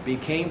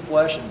became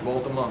flesh and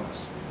dwelt among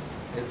us.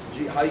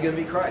 How are you going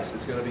to be Christ?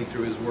 It's going to be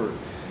through His Word.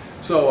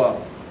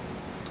 So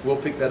we'll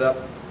pick that up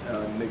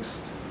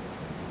next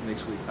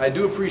week. I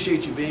do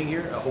appreciate you being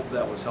here. I hope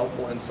that was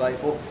helpful,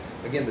 insightful.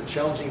 Again, the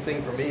challenging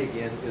thing for me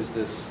again is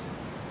this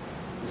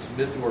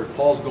mystic word.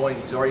 Paul's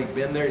going. He's already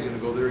been there. He's going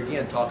to go there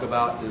again. Talk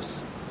about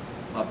this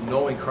of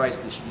knowing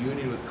Christ, this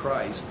union with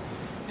Christ.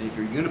 And if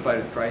you're unified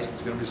with Christ,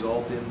 it's going to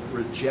result in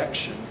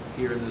rejection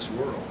here in this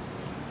world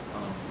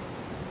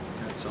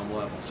at some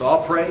level. So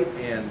I'll pray,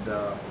 and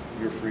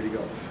you're free to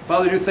go.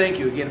 Father, we do thank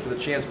you again for the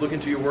chance to look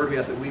into your word. We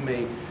ask that we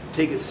may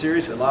take it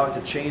seriously, allow it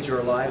to change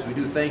our lives. We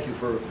do thank you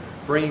for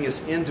bringing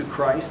us into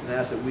Christ, and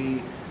ask that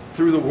we,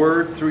 through the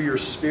word, through your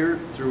Spirit,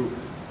 through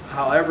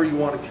however you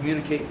want to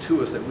communicate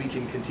to us, that we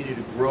can continue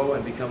to grow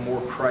and become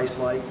more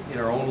Christ-like in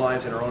our own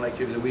lives and our own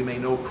activities, that we may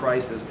know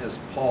Christ as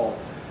Paul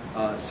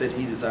said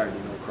he desired to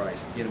know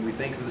Christ. Again, we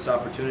thank you for this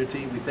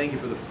opportunity. We thank you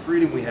for the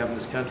freedom we have in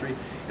this country,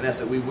 and ask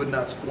that we would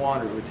not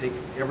squander it. We take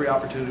every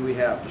opportunity we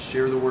have to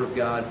share the Word of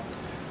God,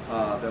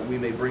 that we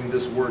may bring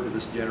this Word to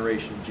this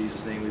generation. In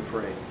Jesus' name we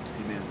pray.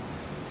 Amen.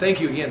 Thank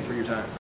you again for your time.